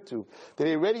an ear tube. That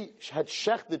he already had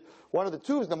shechted one of the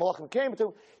tubes. The malachim came to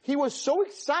him. He was so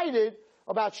excited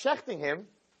about shechting him,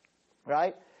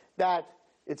 right, that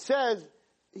it says,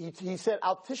 he said,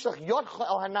 Al tishlach yodcha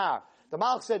el hanar. The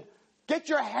malach said, get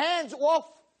your hands off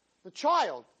the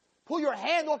child. Pull your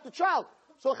hand off the child.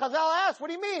 So Chazal asked, what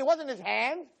do you mean? It wasn't his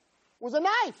hand. It was a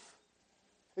knife.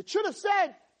 It should have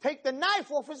said, take the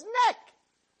knife off his neck.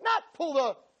 Not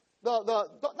pull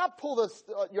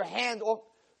your hand off.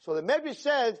 So the Medrash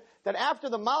says that after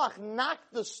the malach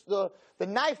knocked the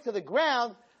knife to the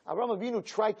ground, Avraham Avinu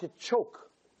tried to choke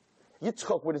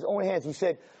Yitzchak with his own hands. He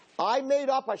said, I made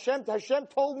up Hashem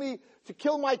told me to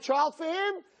kill my child for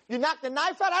him. You knocked the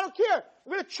knife out. I don't care.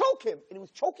 I'm going to choke him. And he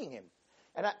was choking him.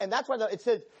 And that's why it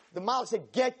says, the Malach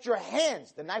said, get your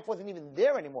hands. The knife wasn't even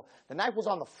there anymore. The knife was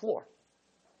on the floor.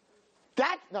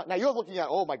 Now you're looking at,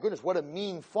 oh my goodness, what a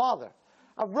mean father.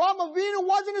 Avraham Avinu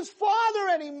wasn't his father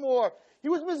anymore. He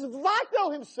was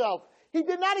mizvatel himself. He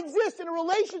did not exist in a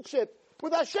relationship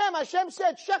with Hashem. Hashem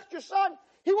said, Shecht your son.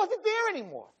 He wasn't there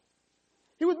anymore.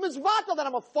 He was mizvatel, that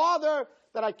I'm a father,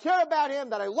 that I care about him,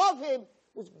 that I love him,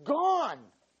 was gone.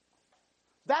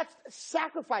 That's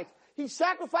sacrifice. He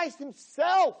sacrificed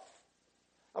himself.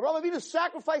 Avraham Avinu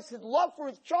sacrificed his love for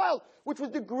his child, which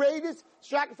was the greatest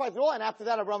sacrifice of all. And after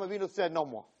that, Avraham Avinu said, no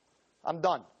more. I'm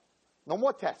done. No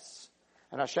more tests.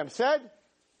 And Hashem said,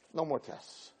 no more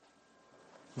tests.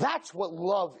 That's what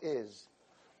love is.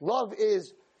 Love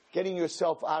is getting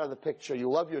yourself out of the picture. You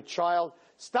love your child.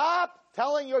 Stop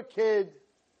telling your kid,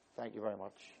 thank you very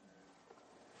much.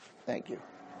 Thank you.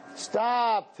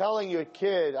 Stop telling your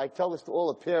kid, I tell this to all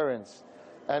the parents,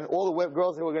 and all the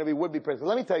girls who are going to be would-be parents.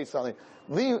 Let me tell you something.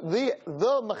 The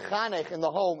mechanech in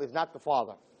the home is not the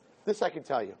father. This I can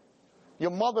tell you.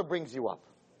 Your mother brings you up.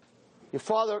 Your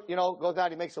father, goes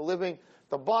out, he makes a living.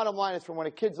 The bottom line is, from when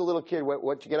a kid's a little kid,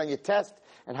 what you get on your test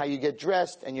and how you get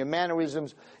dressed and your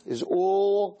mannerisms is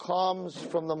all comes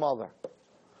from the mother.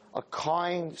 A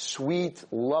kind, sweet,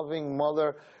 loving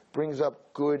mother brings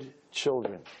up good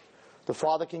children. The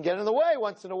father can get in the way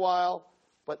once in a while,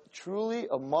 but truly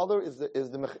a mother is the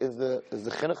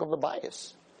chinuch of the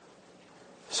bias.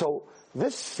 So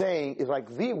this saying is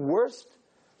like the worst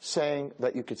saying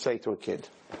that you could say to a kid.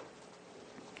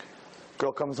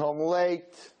 Girl comes home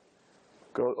late,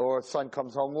 or son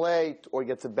comes home late, or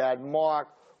gets a bad mark,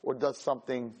 or does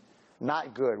something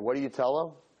not good. What do you tell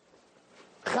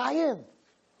him? Chaim,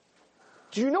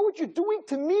 do you know what you're doing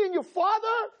to me and your father?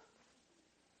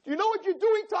 Do you know what you're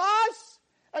doing to us?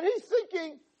 And he's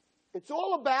thinking, it's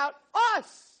all about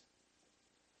us.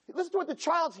 Listen to what the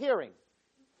child's hearing.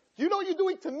 Do you know what you're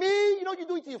doing to me? You know what you're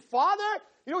doing to your father?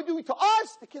 You know what you're doing to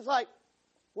us? The kid's like,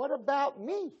 what about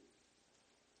me?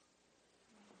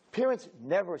 Parents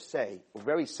never say, or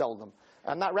very seldom,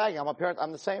 I'm not ragging, I'm a parent,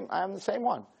 I'm the same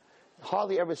one.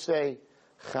 Hardly ever say,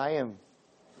 Chaim,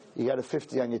 you got a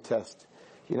 50 on your test.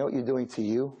 You know what you're doing to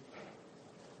you?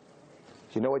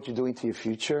 You know what you're doing to your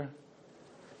future?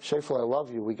 Shefel, I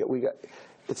love you. We got.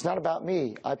 It's not about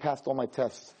me. I passed all my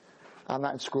tests. I'm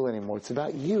not in school anymore. It's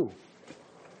about you.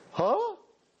 Huh?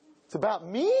 It's about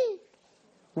me?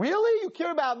 Really? You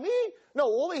care about me? No,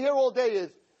 all they hear all day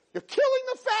is, you're killing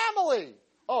the family.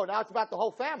 Oh, now it's about the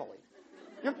whole family.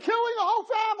 You're killing the whole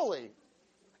family.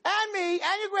 And me,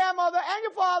 and your grandmother, and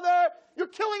your father. You're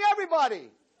killing everybody.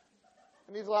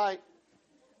 And he's like,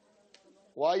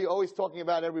 why are you always talking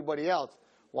about everybody else?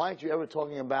 Why aren't you ever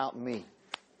talking about me?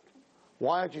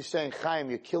 Why aren't you saying, Chaim,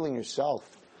 you're killing yourself?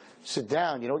 Sit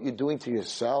down. You know what you're doing to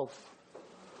yourself?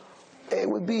 It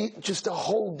would be just a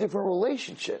whole different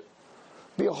relationship.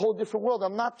 Be a whole different world.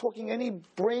 I'm not talking any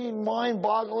brain,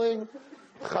 mind-boggling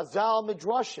Chazal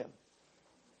Midrashim.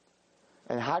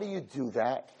 And how do you do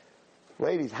that?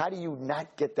 Ladies, how do you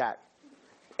not get that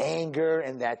anger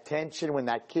and that tension when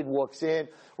that kid walks in,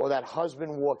 or that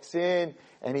husband walks in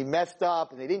and he messed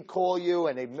up and they didn't call you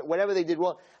and whatever they did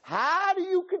wrong? How do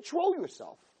you control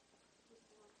yourself?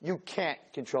 You can't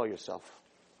control yourself.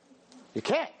 You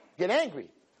can't. Get angry.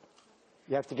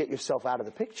 You have to get yourself out of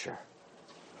the picture.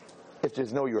 If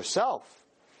there's no yourself,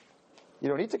 you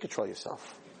don't need to control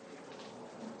yourself.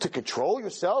 To control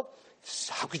yourself?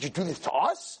 How could you do this to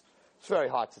us? It's very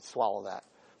hard to swallow that.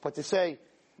 But to say,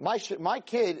 my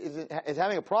kid is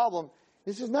having a problem,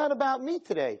 this is not about me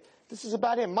today. This is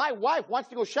about him. My wife wants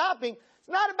to go shopping. It's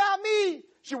not about me.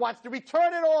 She wants to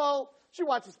return it all. She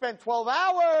wants to spend 12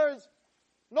 hours.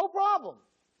 No problem.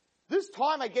 This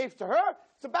time I gave to her,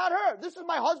 it's about her. This is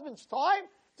my husband's time.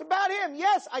 It's about him.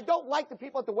 Yes, I don't like the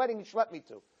people at the wedding he schlepped me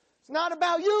to. It's not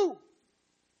about you.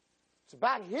 It's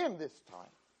about him this time.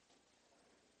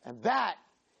 And that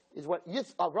is what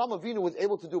Avraham Avinu was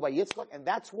able to do by Yitzchak, and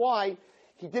that's why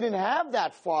he didn't have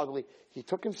that fatherly. He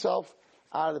took himself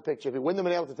out of the picture. If he wouldn't have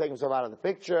been able to take himself out of the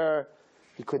picture,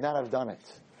 he could not have done it.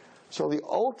 So the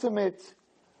ultimate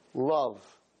love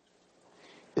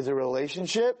is a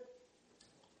relationship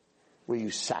where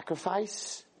you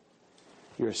sacrifice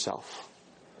yourself.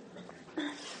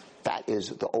 That is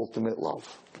the ultimate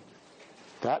love.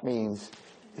 That means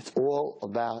it's all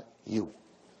about you.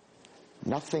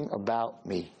 Nothing about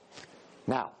me.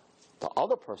 Now, the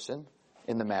other person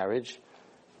in the marriage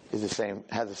is the same,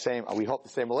 has the same, we hope the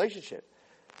same relationship.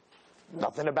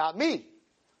 Nothing about me.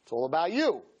 It's all about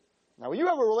you. Now, when you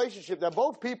have a relationship that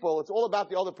both people, it's all about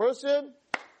the other person,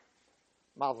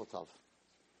 mazel tov.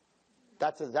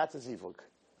 That's a zivug.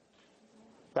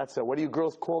 That's what do you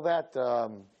girls call that?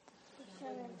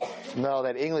 No,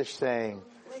 that English saying.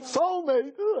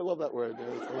 Soulmate. Ooh, I love that word.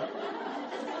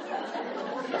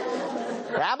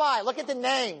 Rabbi, look at the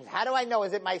name. How do I know?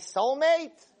 Is it my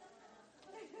soulmate?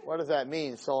 What does that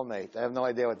mean, soulmate? I have no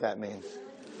idea what that means.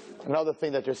 Another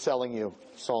thing that they're selling you,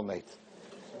 soulmate.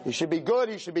 You should be good,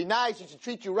 you should be nice, you should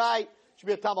treat you right, you should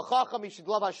be a Talmid Chacham, you should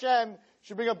love Hashem, you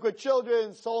should bring up good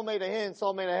children, soulmate a hin,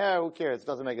 soulmate a her, who cares? It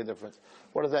doesn't make a difference.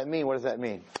 What does that mean? What does that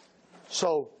mean?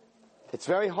 So, it's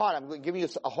very hard. I'm giving you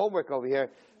a homework over here,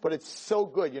 but it's so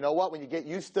good. You know what? When you get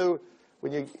used to,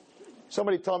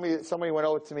 somebody went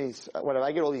over to me, whatever,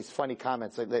 I get all these funny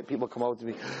comments, like people come over to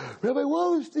me, Rabbi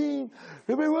Wallerstein,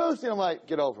 I'm like,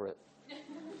 get over it.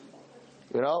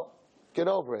 You know? Get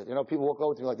over it. You know, people walk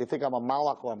over to me like they think I'm a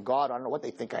malach or I'm God. I don't know what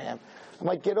they think I am. I'm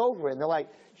like, get over it. And they're like,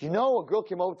 a girl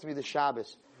came over to me this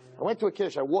Shabbos. I went to a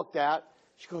kiddush. I walked out.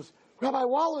 She goes, Rabbi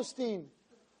Wallerstein.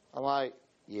 I'm like,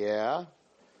 yeah.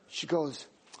 She goes,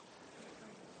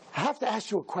 I have to ask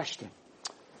you a question.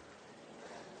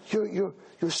 You're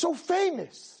so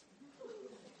famous.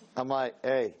 I'm like,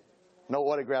 hey, no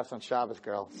autographs on Shabbos,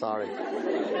 girl. Sorry.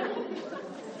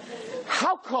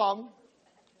 How come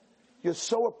you're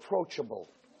so approachable?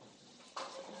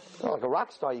 Like a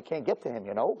rock star, you can't get to him,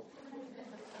 you know?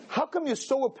 How come you're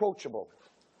so approachable?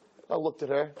 I looked at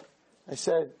her. I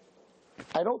said,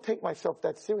 I don't take myself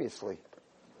that seriously.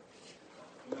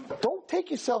 Don't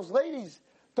take yourselves, ladies,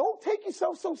 don't take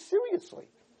yourself so seriously.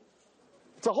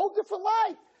 It's a whole different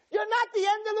life. You're not the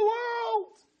end of the world.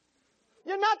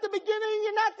 You're not the beginning.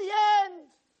 You're not the end.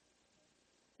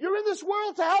 You're in this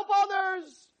world to help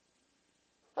others.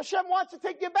 Hashem wants to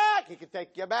take you back. He can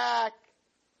take you back.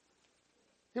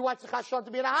 He wants Hashem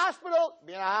to be in a hospital.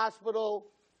 Be in a hospital.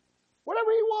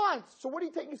 Whatever he wants. So what do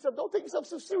you take yourself? Don't take yourself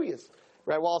so serious.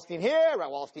 Right, Wallerstein here, right,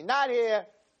 Wallerstein not here.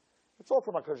 It's all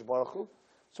from HaKadosh Baruch Hu.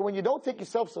 So when you don't take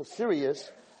yourself so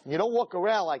serious, and you don't walk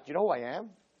around like, you know who I am?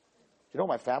 You know who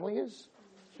my family is?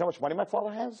 You know how much money my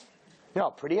father has? You know how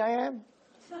pretty I am?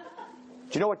 Do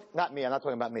you know what? Not me, I'm not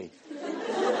talking about me.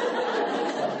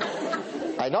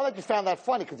 I know that you found that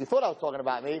funny because you thought I was talking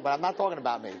about me, but I'm not talking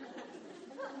about me.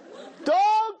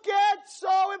 Don't get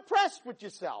so impressed with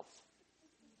yourself.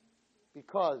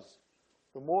 Because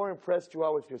the more impressed you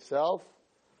are with yourself,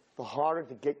 the harder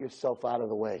to get yourself out of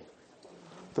the way.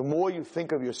 The more you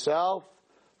think of yourself,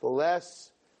 the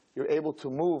less you're able to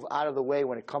move out of the way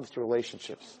when it comes to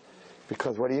relationships.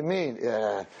 Because what do you mean?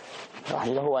 You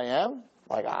know who I am?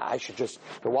 Like, the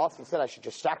Wallerstein said I should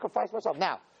just sacrifice myself.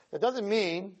 Now, that doesn't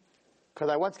mean, because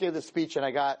I once gave this speech and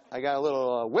I got a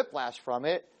little whiplash from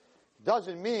it,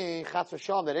 doesn't mean, chas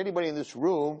v'shalom, that anybody in this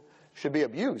room should be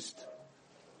abused.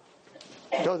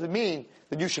 It doesn't mean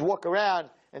that you should walk around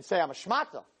and say, I'm a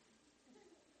shmata.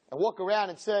 And walk around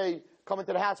and say, come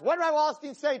into the house, what did Rabbi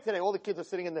Wallerstein say today? All the kids are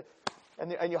sitting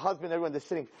and your husband, everyone, they're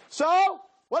sitting. So,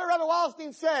 what did Rabbi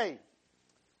Wallerstein say?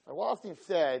 Rabbi Wallerstein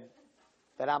said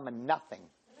that I'm a nothing.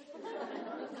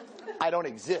 I don't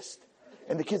exist.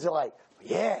 And the kids are like,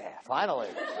 yeah, finally.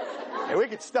 And we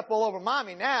could step all over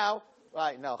mommy now.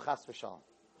 Right, no, chas v'shalom.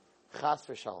 Chas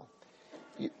v'shalom.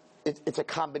 It's a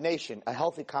combination, a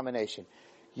healthy combination.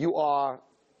 You are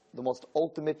the most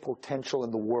ultimate potential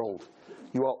in the world.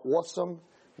 You are awesome.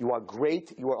 You are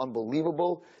great. You are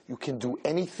unbelievable. You can do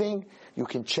anything. You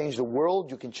can change the world.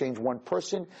 You can change one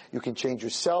person. You can change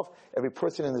yourself. Every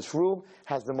person in this room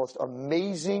has the most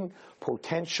amazing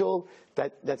potential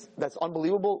that's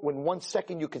unbelievable. When 1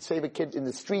 second you can save a kid in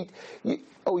the street.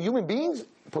 Human beings,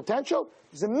 potential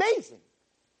is amazing.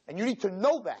 And you need to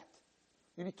know that.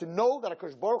 You need to know that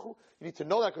HaKadosh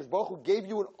Baruch Hu gave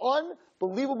you an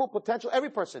unbelievable potential. Every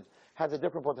person has a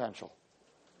different potential.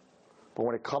 But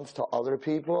when it comes to other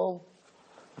people,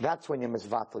 that's when you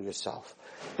misvatel yourself.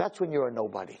 That's when you're a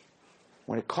nobody.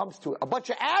 When it comes to a bunch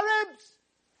of Arabs,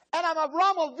 and I'm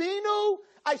Avraham Avinu,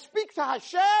 I speak to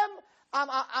Hashem, I'm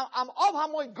of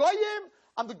Hamoy Goyim,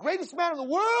 I'm the greatest man in the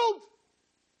world.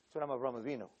 That's when I'm Avraham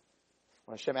Avinu.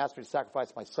 When Hashem asked me to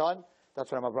sacrifice my son,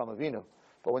 that's when I'm Avraham Avinu.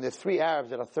 But when there's 3 Arabs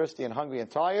that are thirsty and hungry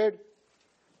and tired,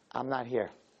 I'm not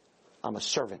here. I'm a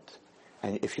servant.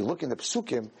 And if you look in the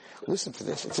Psukim, listen to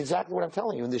this. It's exactly what I'm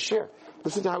telling you in this shir.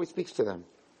 Listen to how he speaks to them.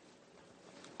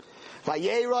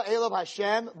 Vayera elav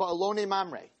Hashem ba'alone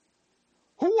mamre.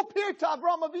 Who appeared to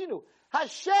Avraham Avinu?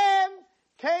 Hashem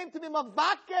came to be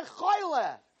mavake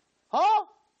choyle. Huh?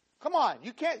 Come on.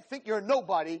 You can't think you're a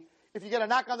nobody if you get a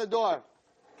knock on the door.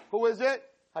 Who is it?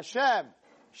 Hashem.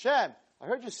 Hashem. I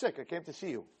heard you're sick. I came to see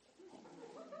you.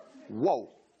 Whoa.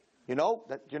 You know,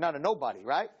 that you're not a nobody,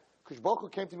 right? Because Baruch Hu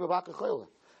came to be Mavake choyle.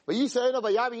 But you say, no,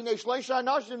 Vayav hinei shleisha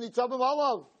anashim nitzavim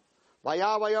alav.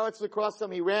 Vayav it's across him.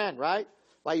 He ran, right?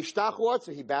 Vayishtachu,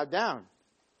 so he bowed down.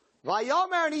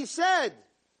 Vayomer, and he said,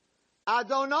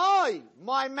 Adonai,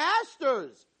 my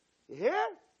masters. You hear?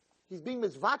 He's being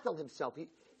mizvatel himself.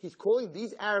 He's calling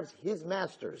these Arabs his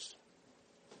masters.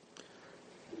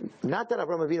 Not that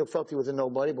Avraham Avinu felt he was a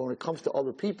nobody, but when it comes to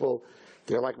other people,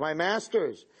 they're like my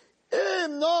masters.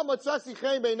 If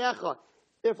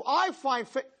I find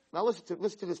now listen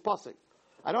to this pasuk.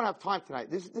 I don't have time tonight.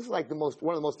 This is like one of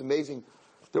the most amazing.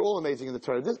 They're all amazing in the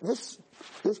Torah. This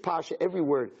pasha, every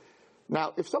word.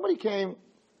 Now, if somebody came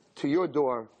to your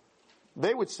door,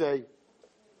 they would say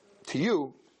to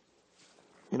you,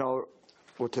 or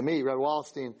to me, Red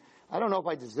Wallstein, I don't know if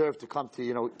I deserve to come to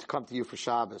you for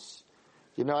Shabbos.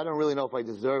 I don't really know if I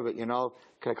deserve it, Can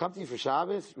I come to you for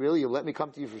Shabbos? Really? You'll let me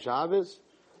come to you for Shabbos?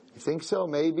 You think so?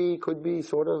 Maybe, could be,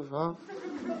 sort of, huh?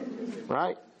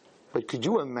 Right? But could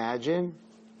you imagine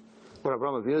what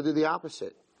Avraham Avinu did the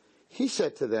opposite? He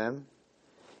said to them,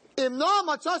 if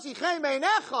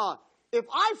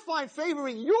I find favor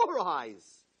in your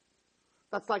eyes,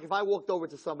 that's like if I walked over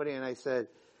to somebody and I said,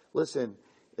 listen,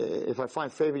 if I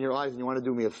find favor in your eyes and you want to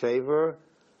do me a favor,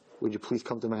 would you please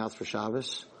come to my house for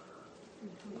Shabbos?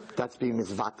 That's being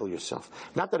mizvatel yourself.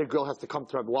 Not that a girl has to come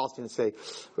to Rabbi Wallstein and say,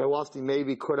 Rabbi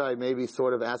Wallstein, could I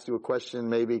sort of ask you a question,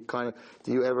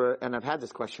 do you ever, and I've had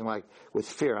this question with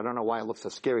fear, I don't know why it looks so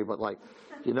scary, but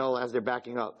as they're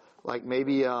backing up,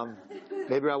 maybe Rabbi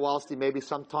Wallstein,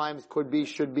 sometimes, could be,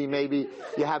 should be, maybe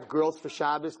you have girls for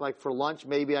Shabbos, for lunch,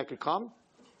 maybe I could come?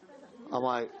 I'm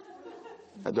like,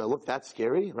 do I look that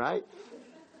scary, right?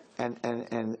 And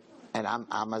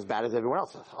I'm as bad as everyone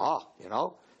else.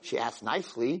 She asked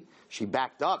nicely. She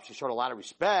backed up. She showed a lot of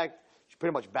respect. She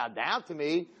pretty much bowed down to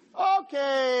me.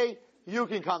 Okay, you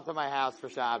can come to my house for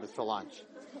Shabbos for lunch.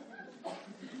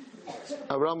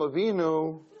 Avraham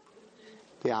Avinu,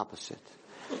 the opposite.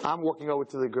 I'm walking over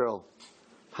to the girl.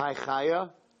 Hi,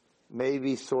 Chaya.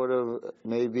 Maybe,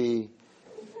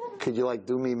 could you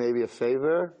do me maybe a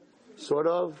favor? Sort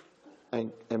of.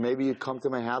 And maybe you come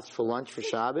to my house for lunch for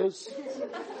Shabbos?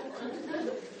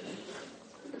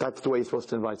 That's the way you're supposed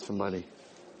to invite somebody.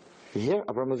 You hear?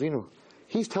 Avraham Avinu.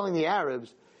 He's telling the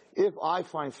Arabs, if I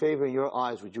find favor in your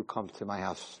eyes, would you come to my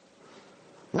house?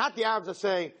 Not the Arabs are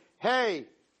saying, hey,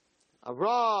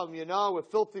 Avraham, we're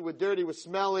filthy, we're dirty, we're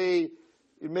smelly.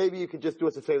 Maybe you could just do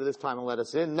us a favor this time and let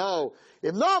us in. No.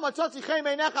 Do me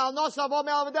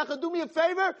a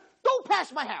favor. Don't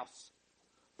pass my house.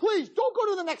 Please, don't go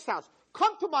to the next house.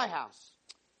 Come to my house.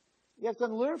 You have to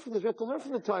learn from this. You have to learn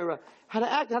from the Torah how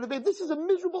to act, how to behave. This is a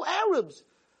miserable Arabs.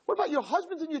 What about your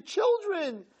husbands and your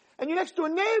children and your next door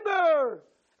neighbor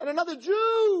and another Jew?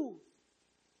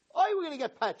 Oh, we're going to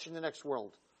get patched in the next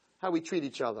world. How we treat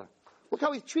each other. Look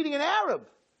how he's treating an Arab.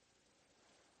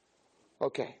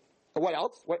 Okay. What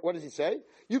else? What does he say?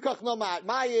 Yukach no ma'at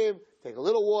mayim. Take a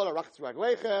little water. Rachitz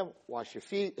raglechem. Wash your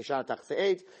feet.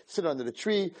 Sit under the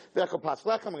tree. I'm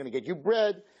going to get you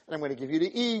bread and I'm going to give you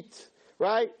to eat.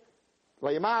 Right?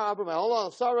 And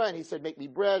he said, make me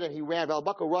bread, and he ran, and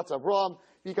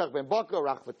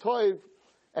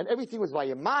everything was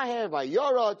Vayamahem,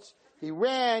 Vayorot. He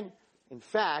ran. In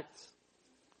fact,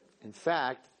 an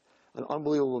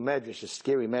unbelievable medrash, a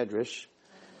scary medrash,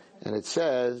 and it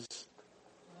says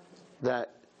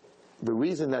that the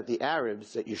reason that the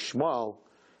Arabs, that Yishmael,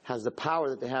 has the power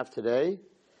that they have today,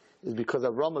 is because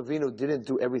Avraham Avinu didn't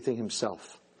do everything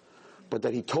himself, but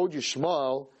that he told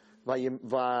Yishmael, he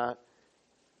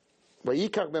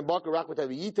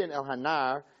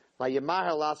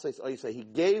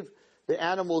gave the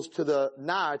animals to the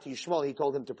nar, to Yishmael, he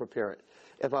told him to prepare it.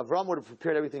 If Avram would have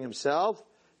prepared everything himself,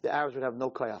 the Arabs would have no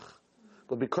koyach.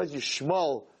 But because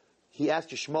Yishmael, he asked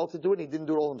Yishmael to do it, and he didn't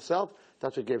do it all himself,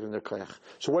 that's what gave him their koyach.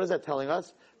 So what is that telling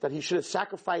us? That he should have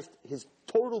sacrificed his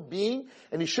total being,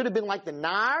 and he should have been like the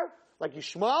nar, like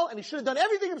Yishmael, and he should have done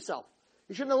everything himself.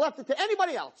 He shouldn't have left it to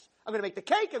anybody else. I'm going to make the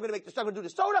cake, I'm going to do the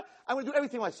soda, I'm going to do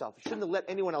everything myself. You shouldn't have let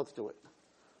anyone else do it.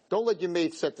 Don't let your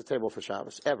maid set the table for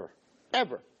Shabbos. Ever.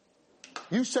 Ever.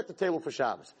 You set the table for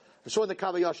Shabbos. We saw in the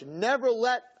Kavayasha, never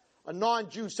let a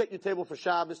non-Jew set your table for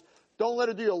Shabbos. Don't let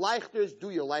her do your leichters.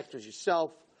 Do your leichters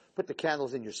yourself. Put the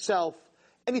candles in yourself.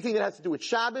 Anything that has to do with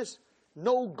Shabbos,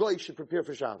 no goy should prepare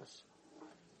for Shabbos.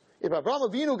 If Avraham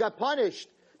Avinu got punished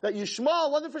that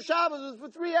Yishmael wasn't for Shabbos, it was for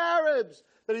 3 Arabs,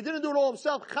 that he didn't do it all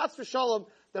himself, chas v'shalom,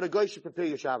 that a guy should prepare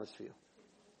your Shabbos for you.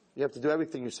 You have to do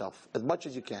everything yourself, as much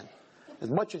as you can. As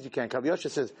much as you can. Kav Yosha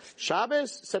says,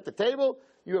 Shabbos, set the table,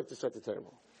 you have to set the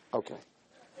table. Okay.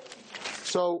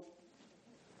 So,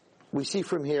 we see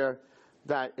from here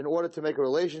that in order to make a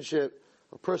relationship,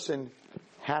 a person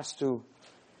has to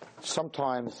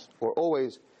sometimes, or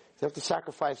always, they have to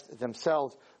sacrifice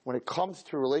themselves when it comes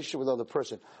to a relationship with another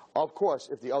person. Of course,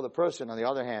 if the other person, on the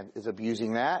other hand, is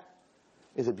abusing that,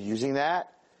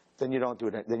 then you don't do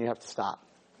it. Then you have to stop.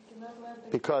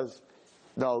 Because,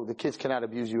 no, the kids cannot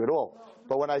abuse you at all.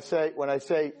 But when I say,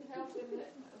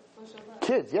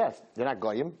 kids, yes, they're not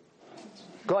goyim.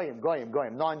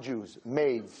 Goyim, non-Jews,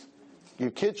 maids.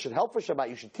 Your kids should help for Shabbat.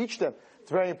 You should teach them.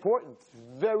 It's very important.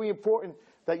 It's very important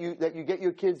that you get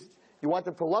your kids, you want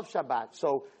them to love Shabbat.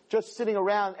 So just sitting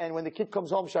around, and when the kid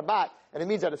comes home Shabbat, and it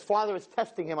means that his father is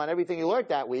testing him on everything he learned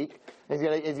that week, and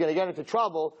he's going to get into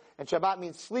trouble, and Shabbat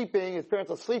means sleeping, his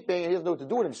parents are sleeping, and he doesn't know what to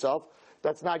do with himself.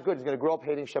 That's not good. He's going to grow up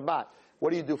hating Shabbat.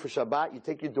 What do you do for Shabbat? You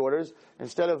take your daughters,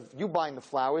 instead of you buying the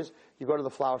flowers, you go to the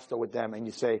flower store with them, and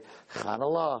you say,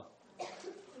 Chanallah,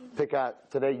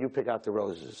 today you pick out the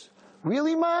roses.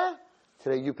 Really, Ma?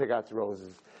 Today you pick out the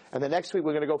roses. And the next week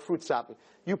we're going to go fruit shopping.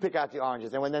 You pick out the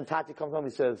oranges. And when then Tati comes home,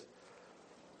 he says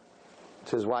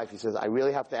to his wife, he says, I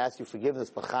really have to ask you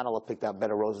forgiveness, but Chanallah picked out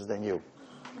better roses than you.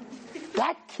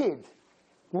 That kid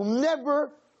will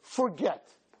never forget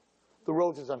the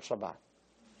roses on Shabbat.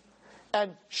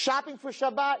 And shopping for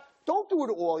Shabbat, don't do it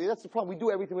all. That's the problem. We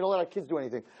do everything. We don't let our kids do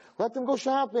anything. Let them go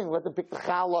shopping. Let them pick the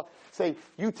challah. Say,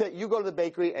 you go to the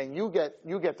bakery and you get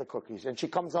the cookies. And she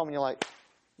comes home and you're like,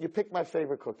 you pick my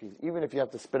favorite cookies, even if you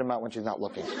have to spit them out when she's not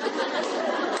looking.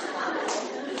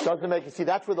 Doesn't make you see.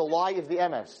 That's where the lie is the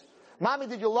MS. Mommy,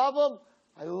 did you love them?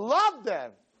 I love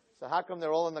them. So how come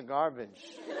they're all in the garbage?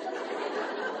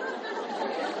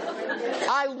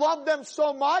 I love them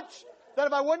so much that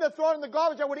if I wouldn't have thrown them in the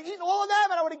garbage, I would have eaten all of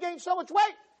them and I would have gained so much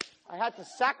weight. I had to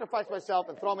sacrifice myself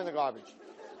and throw them in the garbage.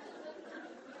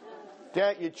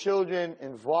 Get your children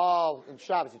involved in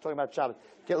Shabbos. You're talking about Shabbos.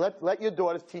 Let your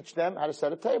daughters teach them how to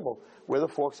set a table. Where the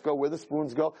forks go, where the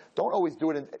spoons go. Don't always do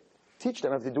it and teach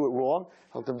them. If they do it wrong,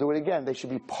 help them do it again. They should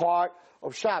be part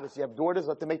of Shabbos. You have daughters,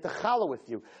 let them make the challah with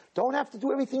you. Don't have to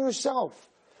do everything yourself.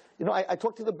 You know, I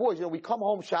talk to the boys. You know, we come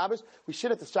home Shabbos, we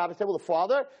sit at the Shabbos table, the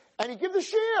father, and he gives the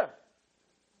shir.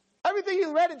 Everything he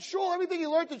read in shul, everything he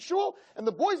learned in shul, and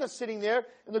the boys are sitting there,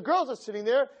 and the girls are sitting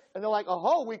there, and they're like, a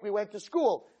whole week we went to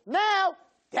school. Now,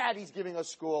 Daddy's giving us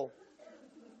school.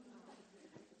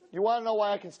 You want to know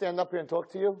why I can stand up here and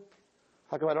talk to you?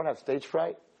 How come I don't have stage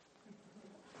fright?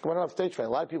 How come I don't have stage fright? A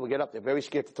lot of people get up, they're very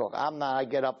scared to talk. I'm not, I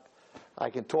get up,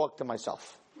 I can talk to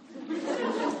myself.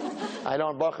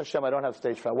 Baruch Hashem, I don't have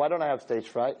stage fright. Why don't I have stage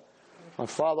fright? My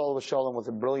father, Olav Sholem, was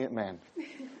a brilliant man.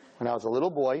 When I was a little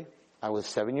boy, I was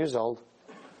 7 years old.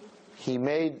 He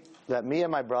made that me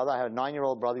and my brother, I had a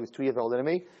 9-year-old brother, he was 2 years older than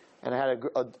me, and I had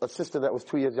a sister that was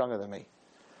 2 years younger than me.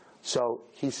 So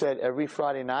he said, every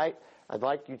Friday night, I'd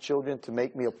like you children to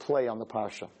make me a play on the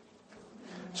Parsha.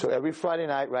 So every Friday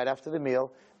night, right after the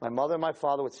meal, my mother and my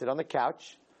father would sit on the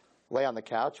couch, lay on the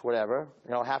couch, whatever,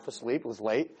 half asleep, it was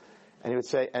late, and he would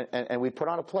say, and we'd put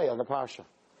on a play on the Parsha.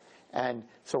 And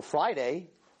so Friday,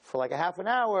 for like a half an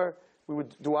hour, we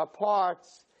would do our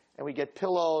parts, and we get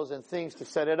pillows and things to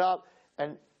set it up.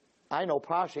 And I know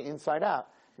Parsha inside out.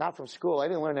 Not from school. I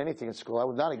didn't learn anything in school. I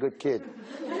was not a good kid.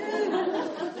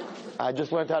 I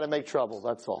just learned how to make trouble.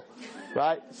 That's all.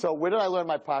 Right? So where did I learn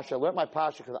my Parsha? I learned my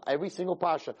Parsha because every single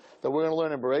Parsha that we're going to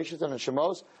learn in Bereshit and in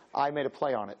Shemos, I made a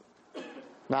play on it.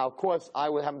 Now, of course, I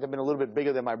would happen to have been a little bit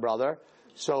bigger than my brother.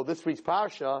 So this week's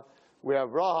Parsha, where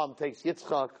Avraham takes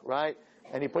Yitzchak, right,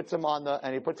 and he puts him on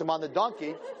the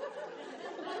donkey.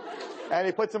 And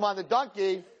he puts him on the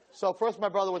donkey. So first my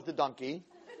brother was the donkey,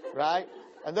 right?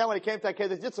 And then when he came to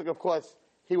Akedah Yitzchak, of course,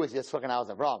 he was Yitzchak and I was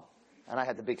Avraham. And I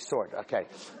had the big sword. Okay.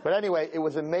 But anyway, it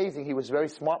was amazing. He was very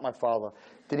smart, my father.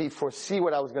 Did he foresee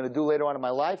what I was going to do later on in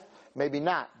my life? Maybe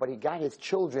not. But he got his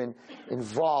children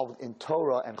involved in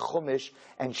Torah and Chumash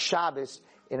and Shabbos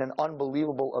in an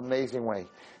unbelievable, amazing way.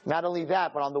 Not only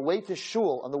that, but on the way to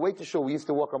shul, we used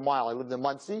to walk a mile. I lived in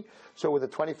Muncie, so it was a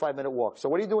 25-minute walk. So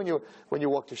what do you do when you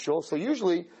walk to shul? So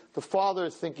usually the father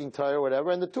is thinking Torah or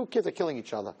whatever, and the two kids are killing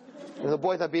each other. And the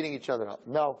boys are beating each other up.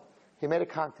 No, he made a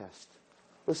contest.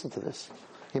 Listen to this.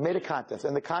 He made a contest,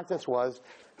 and the contest was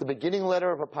the beginning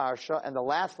letter of a parsha and the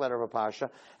last letter of a parsha,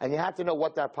 and you have to know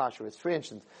what that parsha is. For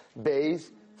instance, Beis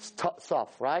Saf,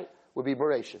 right, would be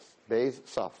Bereshis. Beis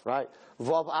Saf, right?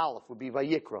 Vav Aleph would be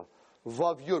Vayikra.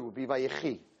 Vav Yud would be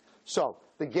Vayechi. So,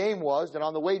 the game was that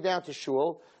on the way down to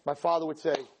shul, my father would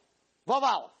say, Vav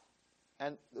Aleph.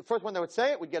 And the first one that would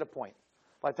say it would get a point.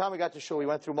 By the time we got to shul, we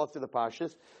went through most of the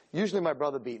parshas. Usually my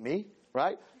brother beat me,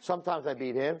 right? Sometimes I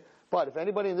beat him. But if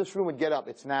anybody in this room would get up,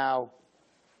 it's now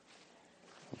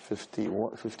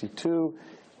 51, 52.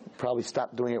 Probably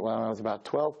stopped doing it when I was about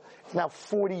 12. It's now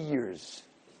 40 years.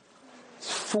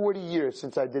 It's 40 years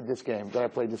since I did this game, that I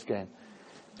played this game.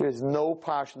 There's no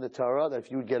parsha in the Torah that if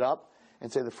you would get up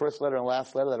and say the first letter and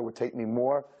last letter, that it would take me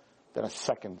more than a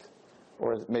second,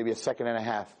 or maybe a second and a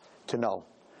half, to know.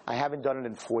 I haven't done it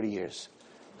in 40 years.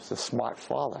 He's a smart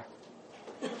father.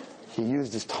 He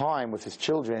used his time with his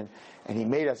children, and he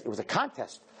made us, it was a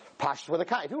contest. Pashas with a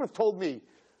contest. If he would have told me,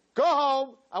 go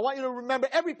home, I want you to remember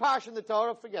every parsha in the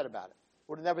Torah, forget about it.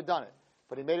 Would have never done it.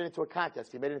 But he made it into a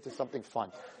contest. He made it into something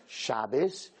fun.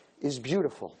 Shabbos is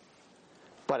beautiful.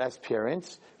 But as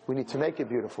parents, we need to make it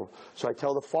beautiful. So I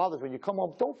tell the fathers, when you come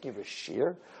home, don't give a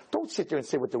shir. Don't sit there and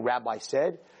say what the rabbi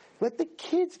said. Let the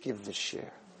kids give the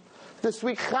shir. This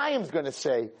week, Chaim's going to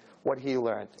say what he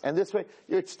learned. And this way,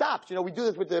 it stops. You know, we do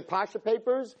this with the Pasha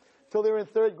papers till they're in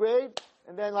 3rd grade.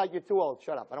 And then, like, you're too old.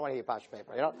 Shut up. I don't want to hear Pasha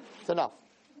paper. You know, it's enough.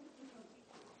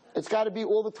 It's got to be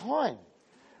all the time.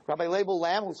 Rabbi Label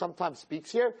Lamb, who sometimes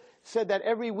speaks here, said that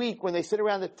every week when they sit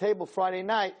around the table Friday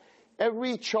night,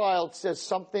 every child says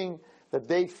something that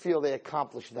they feel they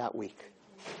accomplished that week.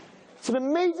 It's an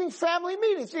amazing family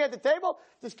meeting. Sitting at the table,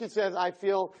 this kid says, I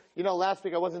feel, you know, last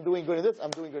week I wasn't doing good in this, I'm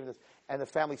doing good in this. And the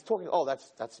family's talking, oh,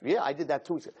 that's, yeah, I did that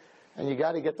too. And you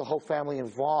got to get the whole family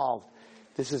involved.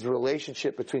 This is a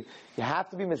relationship between, you have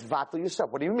to be misvatel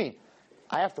yourself. What do you mean?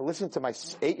 I have to listen to my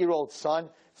 8-year-old son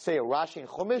say a Rashi and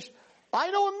Chumash? I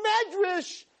know a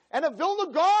Medrash, and a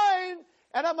Vilna Gaon,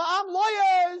 and I'm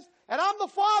lawyers, and I'm the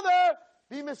father.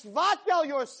 Be misvatel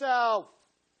yourself.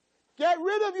 Get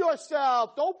rid of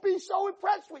yourself. Don't be so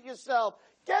impressed with yourself.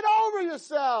 Get over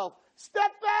yourself.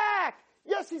 Step back.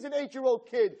 Yes, he's an 8-year-old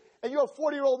kid, and you're a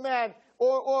 40-year-old man,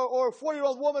 or a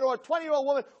 40-year-old woman, or a 20-year-old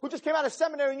woman who just came out of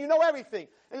seminary, and you know everything.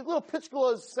 And this little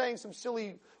pitchkula is saying some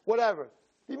silly whatever.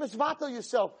 Be misvatel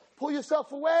yourself. Pull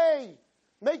yourself away.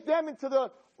 Make them into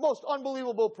the most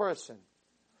unbelievable person.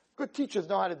 Good teachers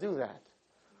know how to do that.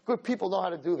 Good people know how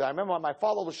to do that. I remember when my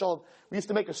father was showing, we used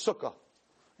to make a sukkah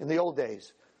in the old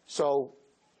days. So,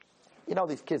 you know,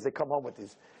 these kids, they come home with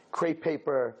this crepe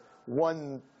paper,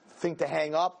 one thing to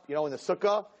hang up, you know, in the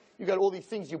sukkah. You got all these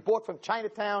things you bought from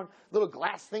Chinatown, little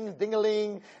glass things,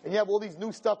 ding-a-ling, and you have all these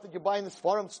new stuff that you buy in this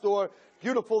forum store,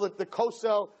 beautiful, the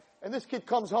kosel, and this kid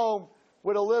comes home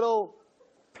with a little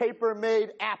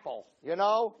paper-made apple, you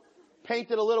know,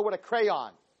 painted a little with a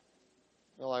crayon.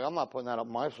 You're like, I'm not putting that up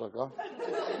my sukkah.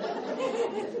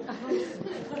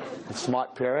 A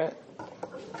smart parent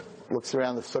looks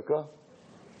around the sukkah.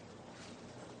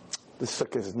 The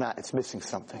sukkah is not, it's missing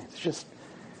something. It's just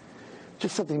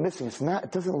something missing. It's not,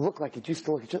 it doesn't look like it used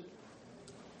to look. It's just,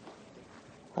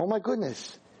 oh my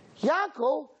goodness.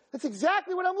 Yaakov, that's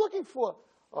exactly what I'm looking for.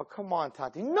 Oh, come on,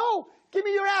 Tati. No, give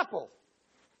me your apple.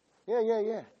 Yeah.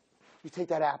 You take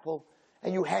that apple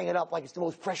and you hang it up like it's the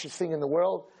most precious thing in the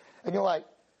world. And you're like,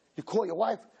 you call your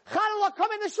wife, Chanallah,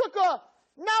 come in the sukkah.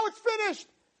 Now it's finished.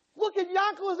 Look at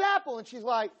Yankel's apple. And she's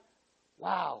like,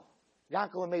 wow.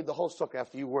 Yankel made the whole sukkah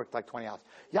after you worked like 20 hours.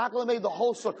 Yankel made the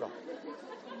whole sukkah.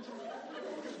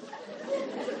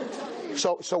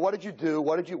 So what did you do?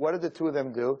 What did the two of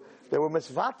them do? They were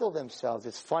misvatel themselves.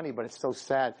 It's funny, but it's so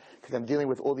sad because I'm dealing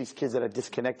with all these kids that are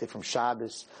disconnected from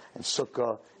Shabbos and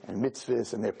Sukkah and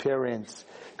mitzvahs and their parents,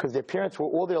 because their parents were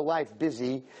all their life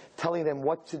busy telling them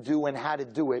what to do and how to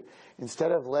do it,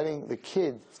 instead of letting the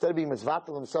kid, instead of being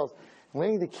misvatel themselves,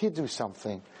 letting the kid do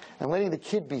something and letting the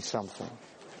kid be something.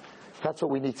 That's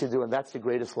what we need to do, and that's the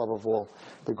greatest love of all.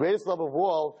 The greatest love of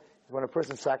all is when a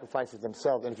person sacrifices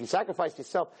themselves. And if you sacrifice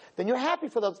yourself, then you're happy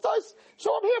for them.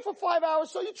 So I'm here for 5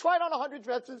 hours, so you tried on 100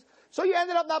 dresses, so you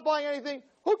ended up not buying anything.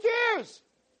 Who cares?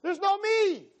 There's no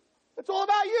me. It's all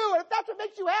about you. And if that's what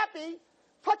makes you happy,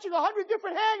 touching 100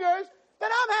 different hangers, then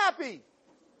I'm happy.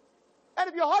 And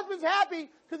if your husband's happy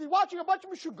because he's watching a bunch of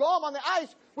Meshugam on the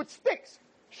ice with sticks,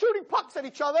 shooting pucks at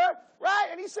each other, right?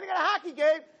 And he's sitting at a hockey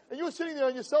game, and you're sitting there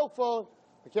on your cell phone.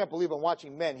 I can't believe I'm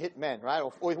watching men hit men, right?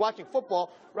 Or he's watching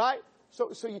football, right?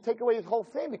 So you take away his whole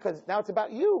thing because now it's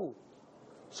about you.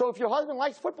 So if your husband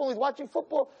likes football and he's watching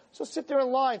football, so sit there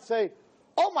in line and say,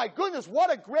 oh my goodness,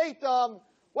 what a great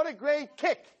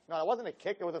kick. No, it wasn't a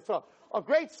kick, it was a throw. A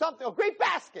great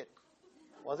basket.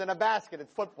 It wasn't a basket,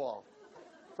 it's football.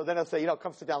 So then he'll say,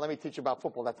 come sit down, let me teach you about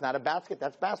football. That's not a basket,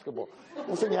 that's basketball. All of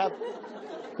a sudden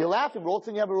you're laughing, but all of a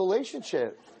sudden you have a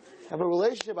relationship.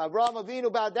 Avraham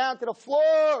Avinu bowed down to the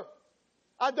floor.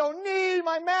 I don't need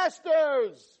my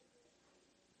masters.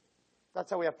 That's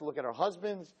how we have to look at our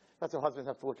husbands. That's how husbands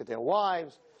have to look at their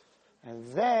wives. And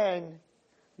then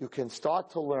you can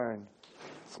start to learn.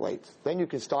 It's late. Then you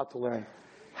can start to learn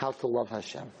how to love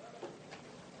Hashem.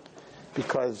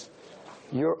 Because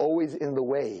you're always in the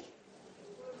way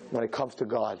when it comes to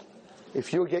God.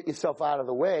 If you get yourself out of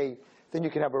the way, then you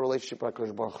can have a relationship with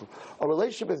HaKadosh Baruch Hu. A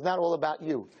relationship is not all about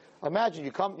you. Imagine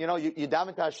you come, you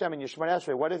daven to Hashem and your Shemona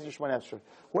Esrei. What is your Shemona Esrei?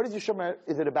 What is your Shemona?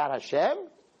 Is it about Hashem?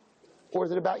 Or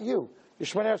is it about you? Your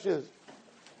Shemona Esrei is,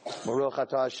 Baruch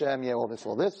Atah Hashem, all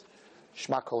this.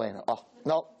 Shema Kolena. Oh,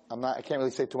 no, I can't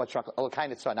really say too much. Oh,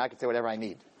 kind of son. Now I can say whatever I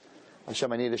need.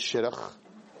 Hashem, I need a shidduch.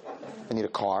 I need a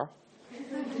car.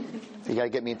 You gotta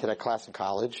get me into that class in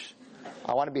college.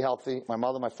 I want to be healthy. My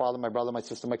mother, my father, my brother, my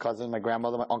sister, my cousin, my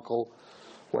grandmother, my uncle.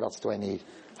 What else do I need?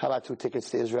 How about 2 tickets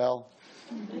to Israel?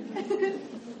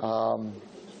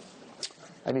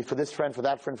 For this friend, for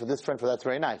that friend, for this friend, for that's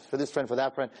very nice. For this friend, for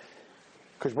that friend.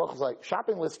 Because Baruch is like,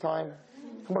 shopping list time.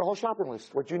 Come on, a whole shopping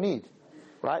list. What you need.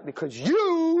 Right? Because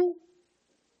you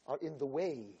are in the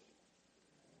way.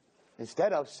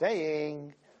 Instead of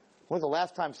saying, when was the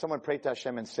last time someone prayed to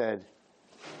Hashem and said,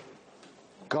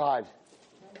 God,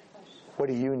 what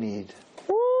do you need?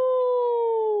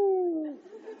 Woo!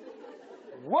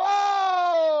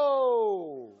 Whoa!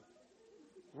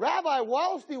 Rabbi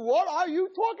Wallerstein, what are you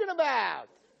talking about?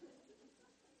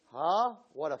 Huh?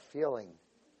 What a feeling.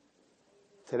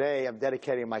 Today, I'm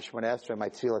dedicating my Shemona Esrei and my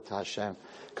Tefillah to Hashem.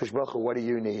 Kadosh Baruch Hu, what do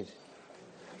you need?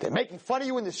 They're making fun of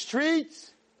you in the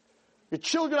streets. Your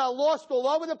children are lost all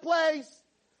over the place.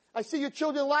 I see your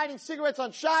children lighting cigarettes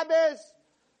on Shabbos.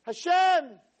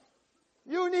 Hashem,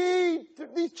 you need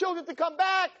these children to come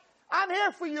back. I'm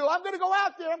here for you. I'm going to go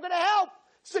out there. I'm going to help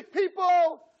sick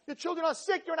people. Your children are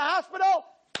sick. You're in a hospital.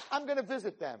 I'm going to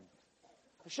visit them.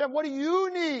 Hashem, what do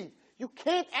you need? You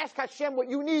can't ask Hashem what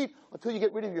you need until you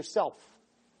get rid of yourself.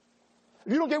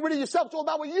 If you don't get rid of yourself, it's all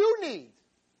about what you need.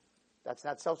 That's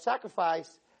not self-sacrifice.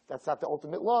 That's not the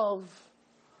ultimate love.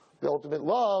 The ultimate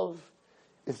love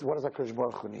is what does HaKadosh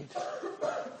Baruch Hu need?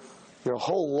 Your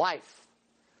whole life,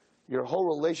 your whole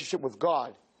relationship with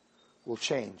God will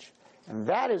change. And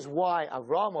that is why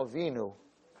Avraham Avinu,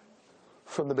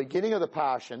 from the beginning of the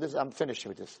parasha, and I'm finishing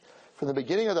with this, from the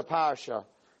beginning of the parasha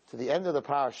to the end of the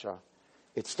parasha,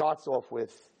 it starts off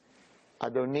with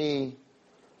Adoni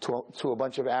to a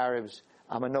bunch of Arabs,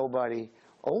 I'm a nobody.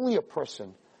 Only a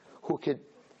person who could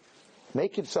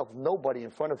make himself nobody in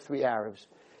front of 3 Arabs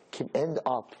can end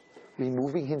up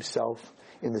removing himself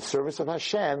in the service of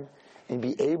Hashem and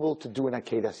be able to do an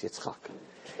Akedas Yitzchak.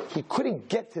 He couldn't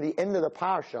get to the end of the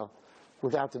parasha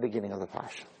without the beginning of the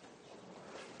parasha.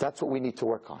 That's what we need to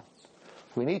work on.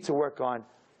 We need to work on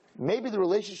maybe the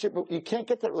relationship. You can't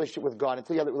get that relationship with God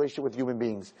until you have that relationship with human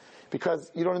beings, because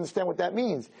you don't understand what that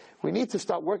means. We need to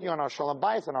start working on our shalom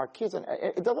bayis and our kids. And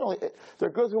it doesn't only. There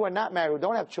are girls who are not married, who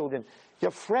don't have children. You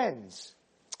have friends.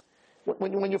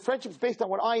 When your friendship is based on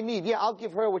what I need, yeah, I'll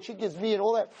give her what she gives me and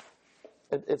all that.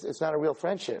 It's not a real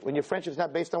friendship. When your friendship is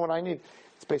not based on what I need,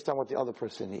 it's based on what the other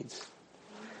person needs.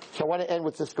 So I want to end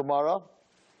with this Gemara.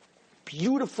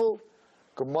 Beautiful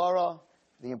Gemara.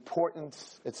 The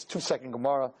importance, it's 2-second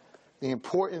Gemara, the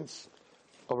importance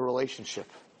of a relationship.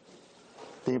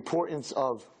 The importance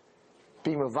of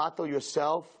being mevatel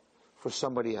yourself for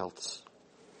somebody else.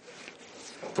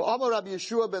 For Amar Rabbi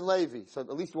Yeshua ben Levi, so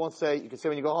at least you won't say, you can say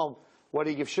when you go home, what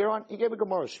do you give shir on? You gave a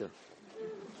Gemara shir.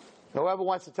 Whoever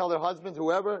wants to tell their husbands,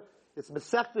 whoever, it's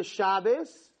Masechta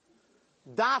Shabbos,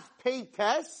 Daf Pei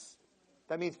Tes,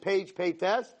 that means page Pei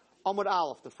Tes, Amud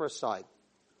Aleph, the first side.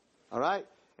 Alright?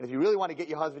 And if you really want to get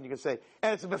your husband, you can say,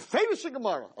 and it's a famous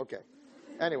Gemara. Okay.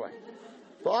 Anyway.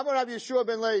 For Amar Rabbi Yeshua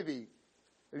ben Levi,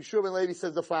 Yeshua ben Levi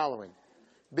says the following.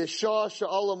 B'shah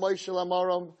sha'ala Moshe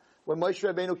l'amaram, when Moshe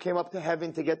Rabbeinu came up to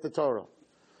heaven to get the Torah.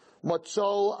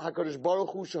 Matzol HaKadosh Baruch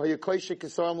Hu shehayakoyshe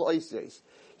kisaram l'oisreis.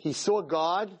 He saw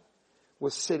God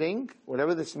was sitting,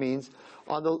 whatever this means,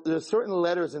 there are certain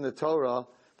letters in the Torah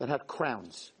that have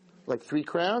crowns. Like 3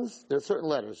 crowns, there are certain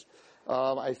letters.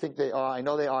 I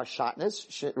know they are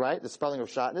Shatnez, right? The spelling of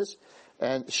Shatnez.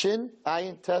 And Shin,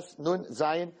 Ayin, Tes, Nun,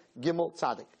 Zayin, Gimel,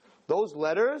 Tzadik. Those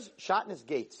letters, Shatnez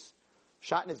gates.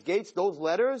 Shatnez gates, those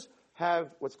letters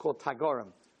have what's called Tagorim,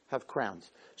 have crowns.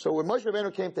 So when Moshe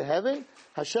Rabbeinu came to heaven,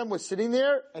 Hashem was sitting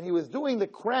there and he was doing the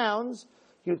crowns,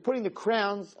 he was putting the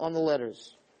crowns on the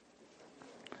letters.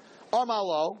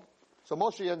 Amalo, so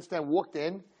Moshe, you understand, walked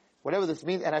in, whatever this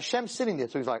means, and Hashem's sitting there,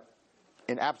 so he's like,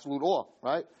 in absolute awe,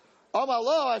 right?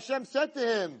 Amalo, Hashem said to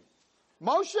him,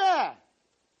 Moshe,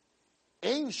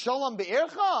 Ein Shalom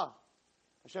Be'ercha?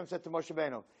 Hashem said to Moshe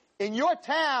Rabbeinu, in your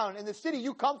town, in the city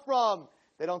you come from,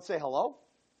 they don't say hello?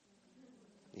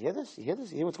 You hear this? You hear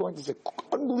this? You hear what's going on? This is an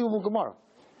unbelievable Gemara.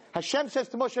 Hashem says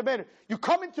to Moshe Rabbeinu, you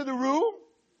come into the room,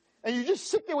 and you just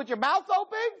sit there with your mouth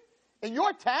open? In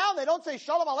your town, they don't say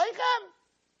Shalom Aleichem?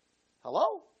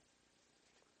 Hello?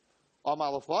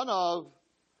 Amar Lefanav,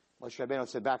 Moshe Rabbeinu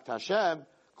said back to Hashem,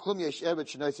 it's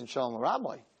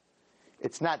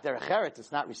not derech eretz,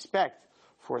 it's not respect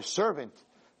for a servant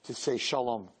to say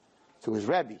shalom to his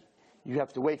Rebbe. You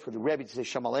have to wait for the Rebbe to say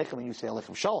Shalom Aleichem and you say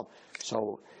Aleichem Shalom.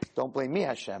 So don't blame me,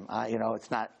 Hashem. It's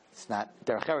not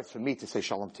derech eretz for me to say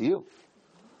Shalom to you.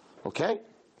 Okay?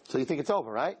 So you think it's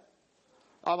over, right?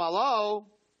 Amalo.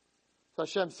 So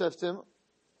Hashem says to him,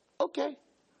 okay,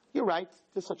 you're right.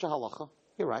 There's such a halacha.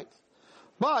 You're right.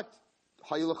 But,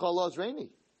 Hayilach Allah is rainy.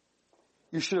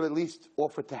 You should have at least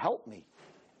offered to help me.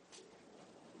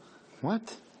 What?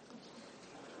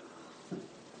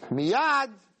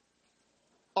 Miyad.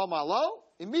 Amalo.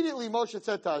 Immediately Moshe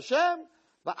said to Hashem,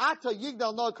 Ba'ata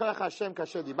yigdal no karech Hashem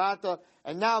kasher dibata,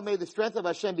 and now may the strength of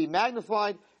Hashem be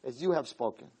magnified as you have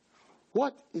spoken.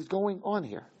 What is going on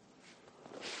here?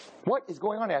 What is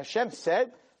going on here? Hashem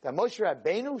said that Moshe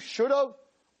Rabbeinu should have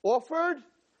offered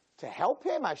to help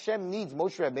him. Hashem needs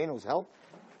Moshe Rabbeinu's help.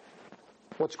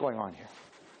 What's going on here?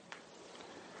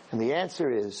 And the answer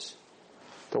is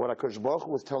that what HaKadosh Baruch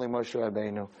Hu was telling Moshe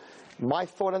Rabbeinu. My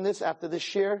thought on this after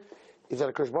this year is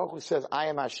that HaKadosh Baruch Hu says, I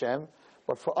am Hashem,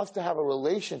 but for us to have a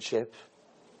relationship,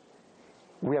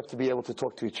 we have to be able to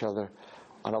talk to each other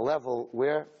on a level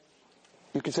where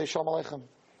you can say Shalom Aleichem,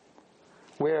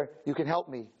 where you can help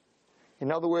me.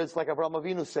 In other words, like Avraham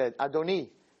Avinu said, Adoni,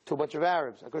 to a bunch of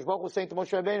Arabs. HaKadosh Baruch Hu was saying to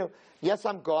Moshe Rabbeinu, yes,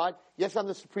 I'm God, yes, I'm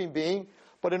the Supreme Being,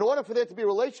 but in order for there to be a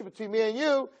relationship between me and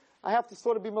you, I have to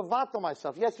sort of be mavato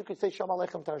myself. Yes, you can say Shalom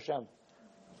Aleichem to Hashem.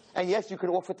 And yes, you could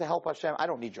offer to help Hashem. I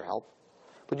don't need your help.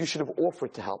 But you should have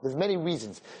offered to help. There's many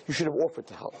reasons you should have offered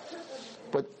to help.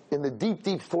 But in the deep,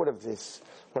 deep thought of this,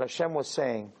 what Hashem was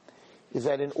saying is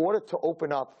that in order to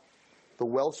open up the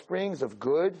well springs of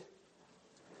good,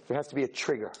 there has to be a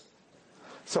trigger.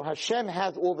 So Hashem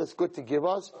has all this good to give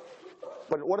us,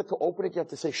 but in order to open it, you have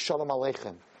to say Shalom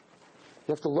Aleichem.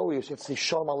 You have to lower yourself. You have to say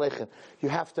Shalom Aleichem. You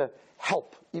have to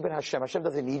help. Even Hashem. Hashem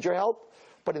doesn't need your help,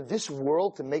 but in this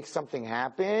world, to make something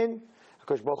happen,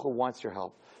 HaKadosh Baruch Hu wants your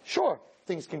help. Sure,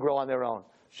 things can grow on their own.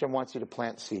 Hashem wants you to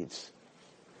plant seeds.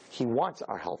 He wants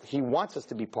our help. He wants us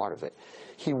to be part of it.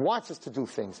 He wants us to do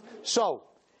things. So,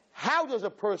 how does a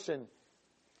person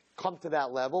come to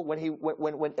that level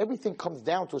when everything comes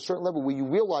down to a certain level where you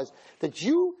realize that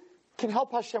you can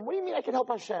help Hashem? What do you mean I can help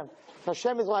Hashem?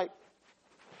 Hashem is like,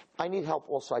 I need help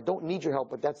also. I don't need your help,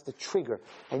 but that's the trigger.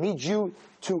 I need you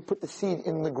to put the seed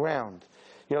in the ground.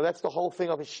 That's the whole thing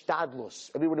of hishtadlus.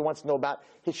 Everybody wants to know about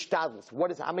hishtadlus.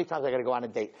 What is? How many times I got to go on a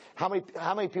date? How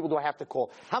many people do I have to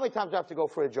call? How many times do I have to go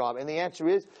for a job? And the answer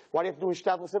is, why do you have to do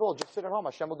hishtadlus at all? Just sit at home.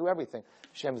 Hashem will do everything.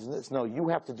 Hashem says, no, you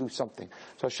have to do something.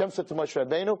 So Hashem said to Moshe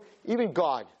Rabbeinu, even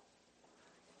God,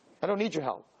 I don't need your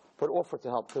help, but offer to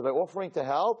help. Because by offering to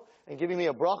help and giving me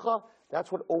a bracha, that's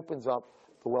what opens up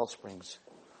the well springs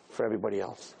for everybody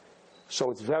else. So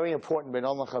it's very important, Ben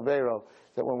Allah Chaveiro,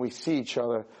 that when we see each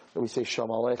other, that we say Shalom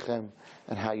Aleichem,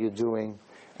 and how you're doing,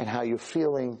 and how you're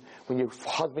feeling. When your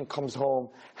husband comes home,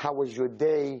 how was your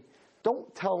day?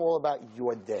 Don't tell him all about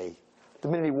your day. The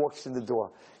minute he walks in the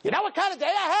door. You know what kind of day I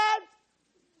had?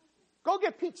 Go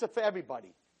get pizza for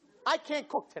everybody. I can't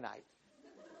cook tonight.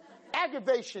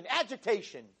 Aggravation,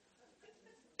 agitation,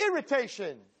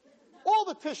 irritation, all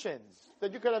the tissues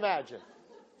that you can imagine.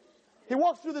 He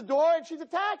walks through the door and she's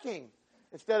attacking.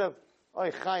 Instead of, oh,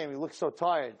 Chaim, you look so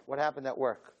tired. What happened at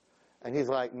work? And he's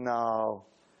like, no,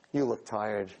 you look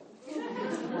tired.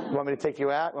 You want me to take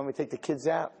you out? Want me to take the kids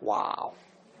out? Wow.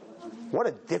 What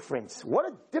a difference. What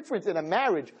a difference in a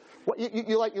marriage.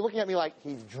 You're looking at me like,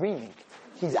 he's dreaming.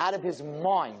 He's out of his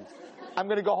mind. I'm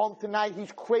going to go home tonight.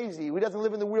 He's crazy. He doesn't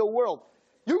live in the real world.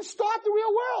 You start the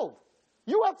real world.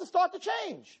 You have to start the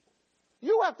change.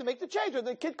 You have to make the change. When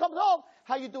the kid comes home,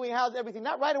 how you doing? How's everything?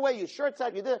 Not right away. Your shirt's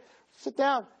out. You're there. Sit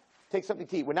down. Take something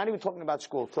to eat. We're not even talking about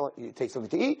school. You take something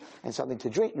to eat and something to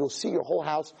drink. You'll see your whole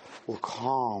house will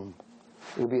calm.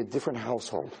 It'll be a different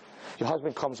household. Your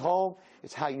husband comes home.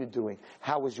 It's how you doing?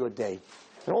 How was your day?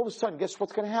 And all of a sudden, guess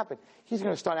what's going to happen? He's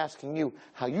going to start asking you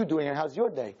how you doing and how's your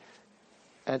day.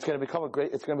 And it's going to become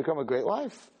a great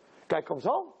life. Guy comes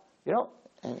home,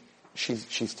 and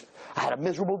she's I had a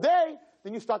miserable day.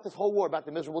 Then you start this whole war about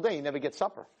the miserable day. You never get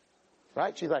supper.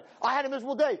 Right? She's like, I had a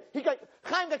miserable day.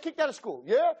 Chaim got kicked out of school.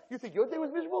 Yeah? You think your day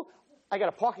was miserable? I got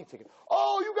a parking ticket.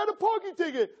 Oh, you got a parking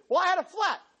ticket. Well, I had a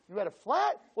flat. You had a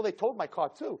flat? Well, they towed my car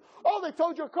too. Oh, they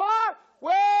towed your car?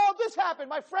 Well, this happened.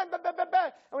 My friend,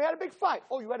 and we had a big fight.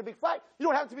 Oh, you had a big fight? You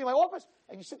don't have to be in my office?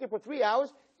 And you sit there for 3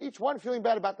 hours, each one feeling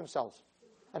bad about themselves.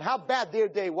 And how bad their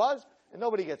day was, and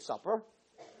nobody gets supper.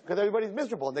 Because everybody's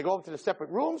miserable. And they go over to the separate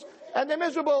rooms, and they're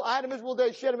miserable. I had a miserable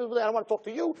day. She had a miserable day. I don't want to talk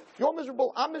to you. You're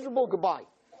miserable. I'm miserable. Goodbye.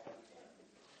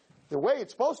 The way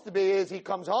it's supposed to be is he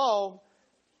comes home,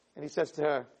 and he says to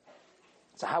her,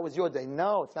 so how was your day?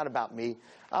 No, it's not about me.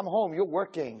 I'm home. You're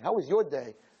working. How was your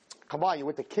day? Come on, you're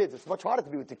with the kids. It's much harder to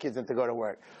be with the kids than to go to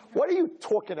work. What are you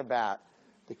talking about?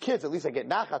 The kids, at least I get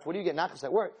nachas. What do you get nachas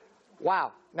at work?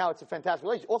 Wow. Now it's a fantastic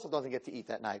relationship. Also doesn't get to eat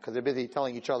that night because they're busy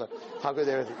telling each other how good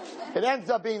they're. It ends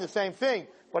up being the same thing,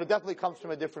 but it definitely comes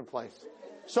from a different place.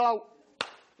 So,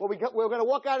 we're going to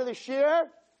walk out of this year,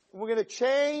 and we're going to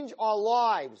change our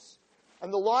lives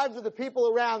and the lives of the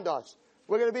people around us.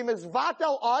 We're going to be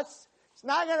mizvatel us. It's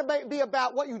not going to be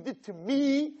about what you did to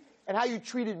me and how you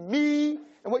treated me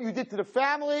and what you did to the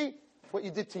family. It's what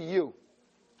you did to you.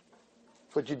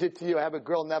 It's what you did to you. I have a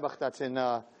girl, Nebuch, that's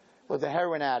was a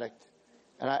heroin addict.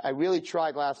 And I really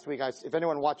tried last week. If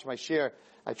anyone watched my share,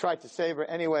 I tried to save her.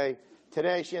 Anyway,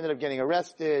 today she ended up getting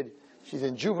arrested. She's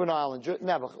in juvenile and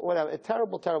Nebuch, whatever.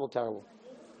 Terrible, terrible, terrible.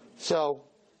 So,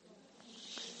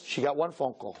 she got one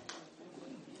phone call.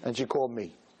 And she called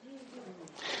me.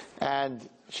 And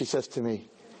she says to me,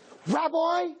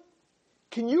 Rabbi,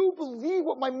 can you believe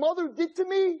what my mother did to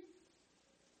me?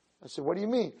 I said, what do you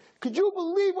mean? Could you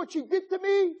believe what she did to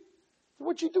me?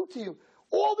 What'd she do to you?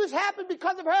 All this happened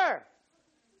because of her.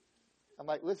 I'm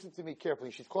like, listen to me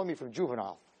carefully. She's calling me from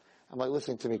juvenile. I'm like,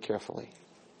 listen to me carefully.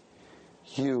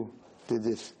 You did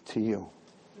this to you.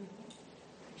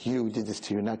 You did this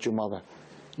to you, not your mother.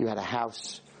 You had a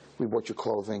house. We bought you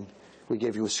clothing. We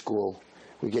gave you a school.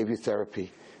 We gave you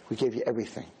therapy. We gave you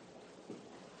everything.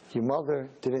 Your mother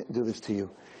didn't do this to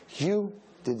you. You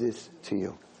did this to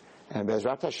you. And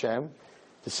Be'ezrat Hashem,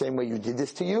 the same way you did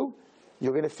this to you,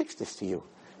 you're going to fix this to you.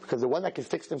 Because the one that can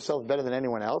fix themselves better than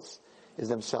anyone else is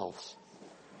themselves.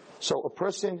 So a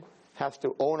person has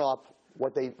to own up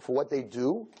for what they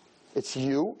do. It's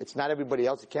you. It's not everybody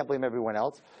else. You can't blame everyone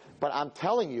else. But I'm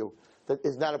telling you that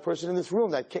there's not a person in this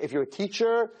room that if you're a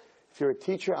teacher,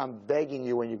 I'm begging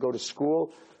you when you go to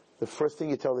school, the first thing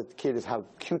you tell the kid is how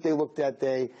cute they look that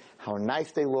day, how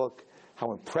nice they look,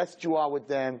 how impressed you are with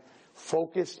them.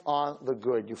 Focus on the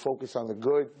good. You focus on the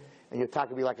good, and you're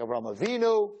talking to be like Avraham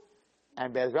Avinu,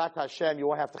 and Be'ezrat Hashem, you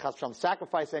won't have to chas v'shalom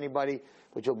sacrifice anybody,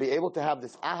 but you'll be able to have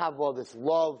this ahava, this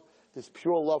love, this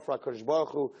pure love for HaKadosh Baruch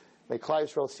Hu. May Klal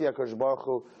Yisrael see HaKadosh Baruch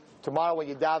Hu. Tomorrow when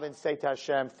you daven, say to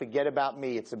Hashem, forget about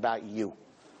me, it's about you.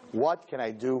 What can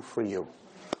I do for you?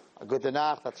 A good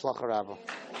Nacht, Hatzlacha Rabba.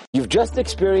 You've just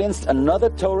experienced another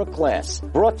Torah class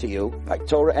brought to you by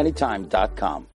TorahAnytime.com.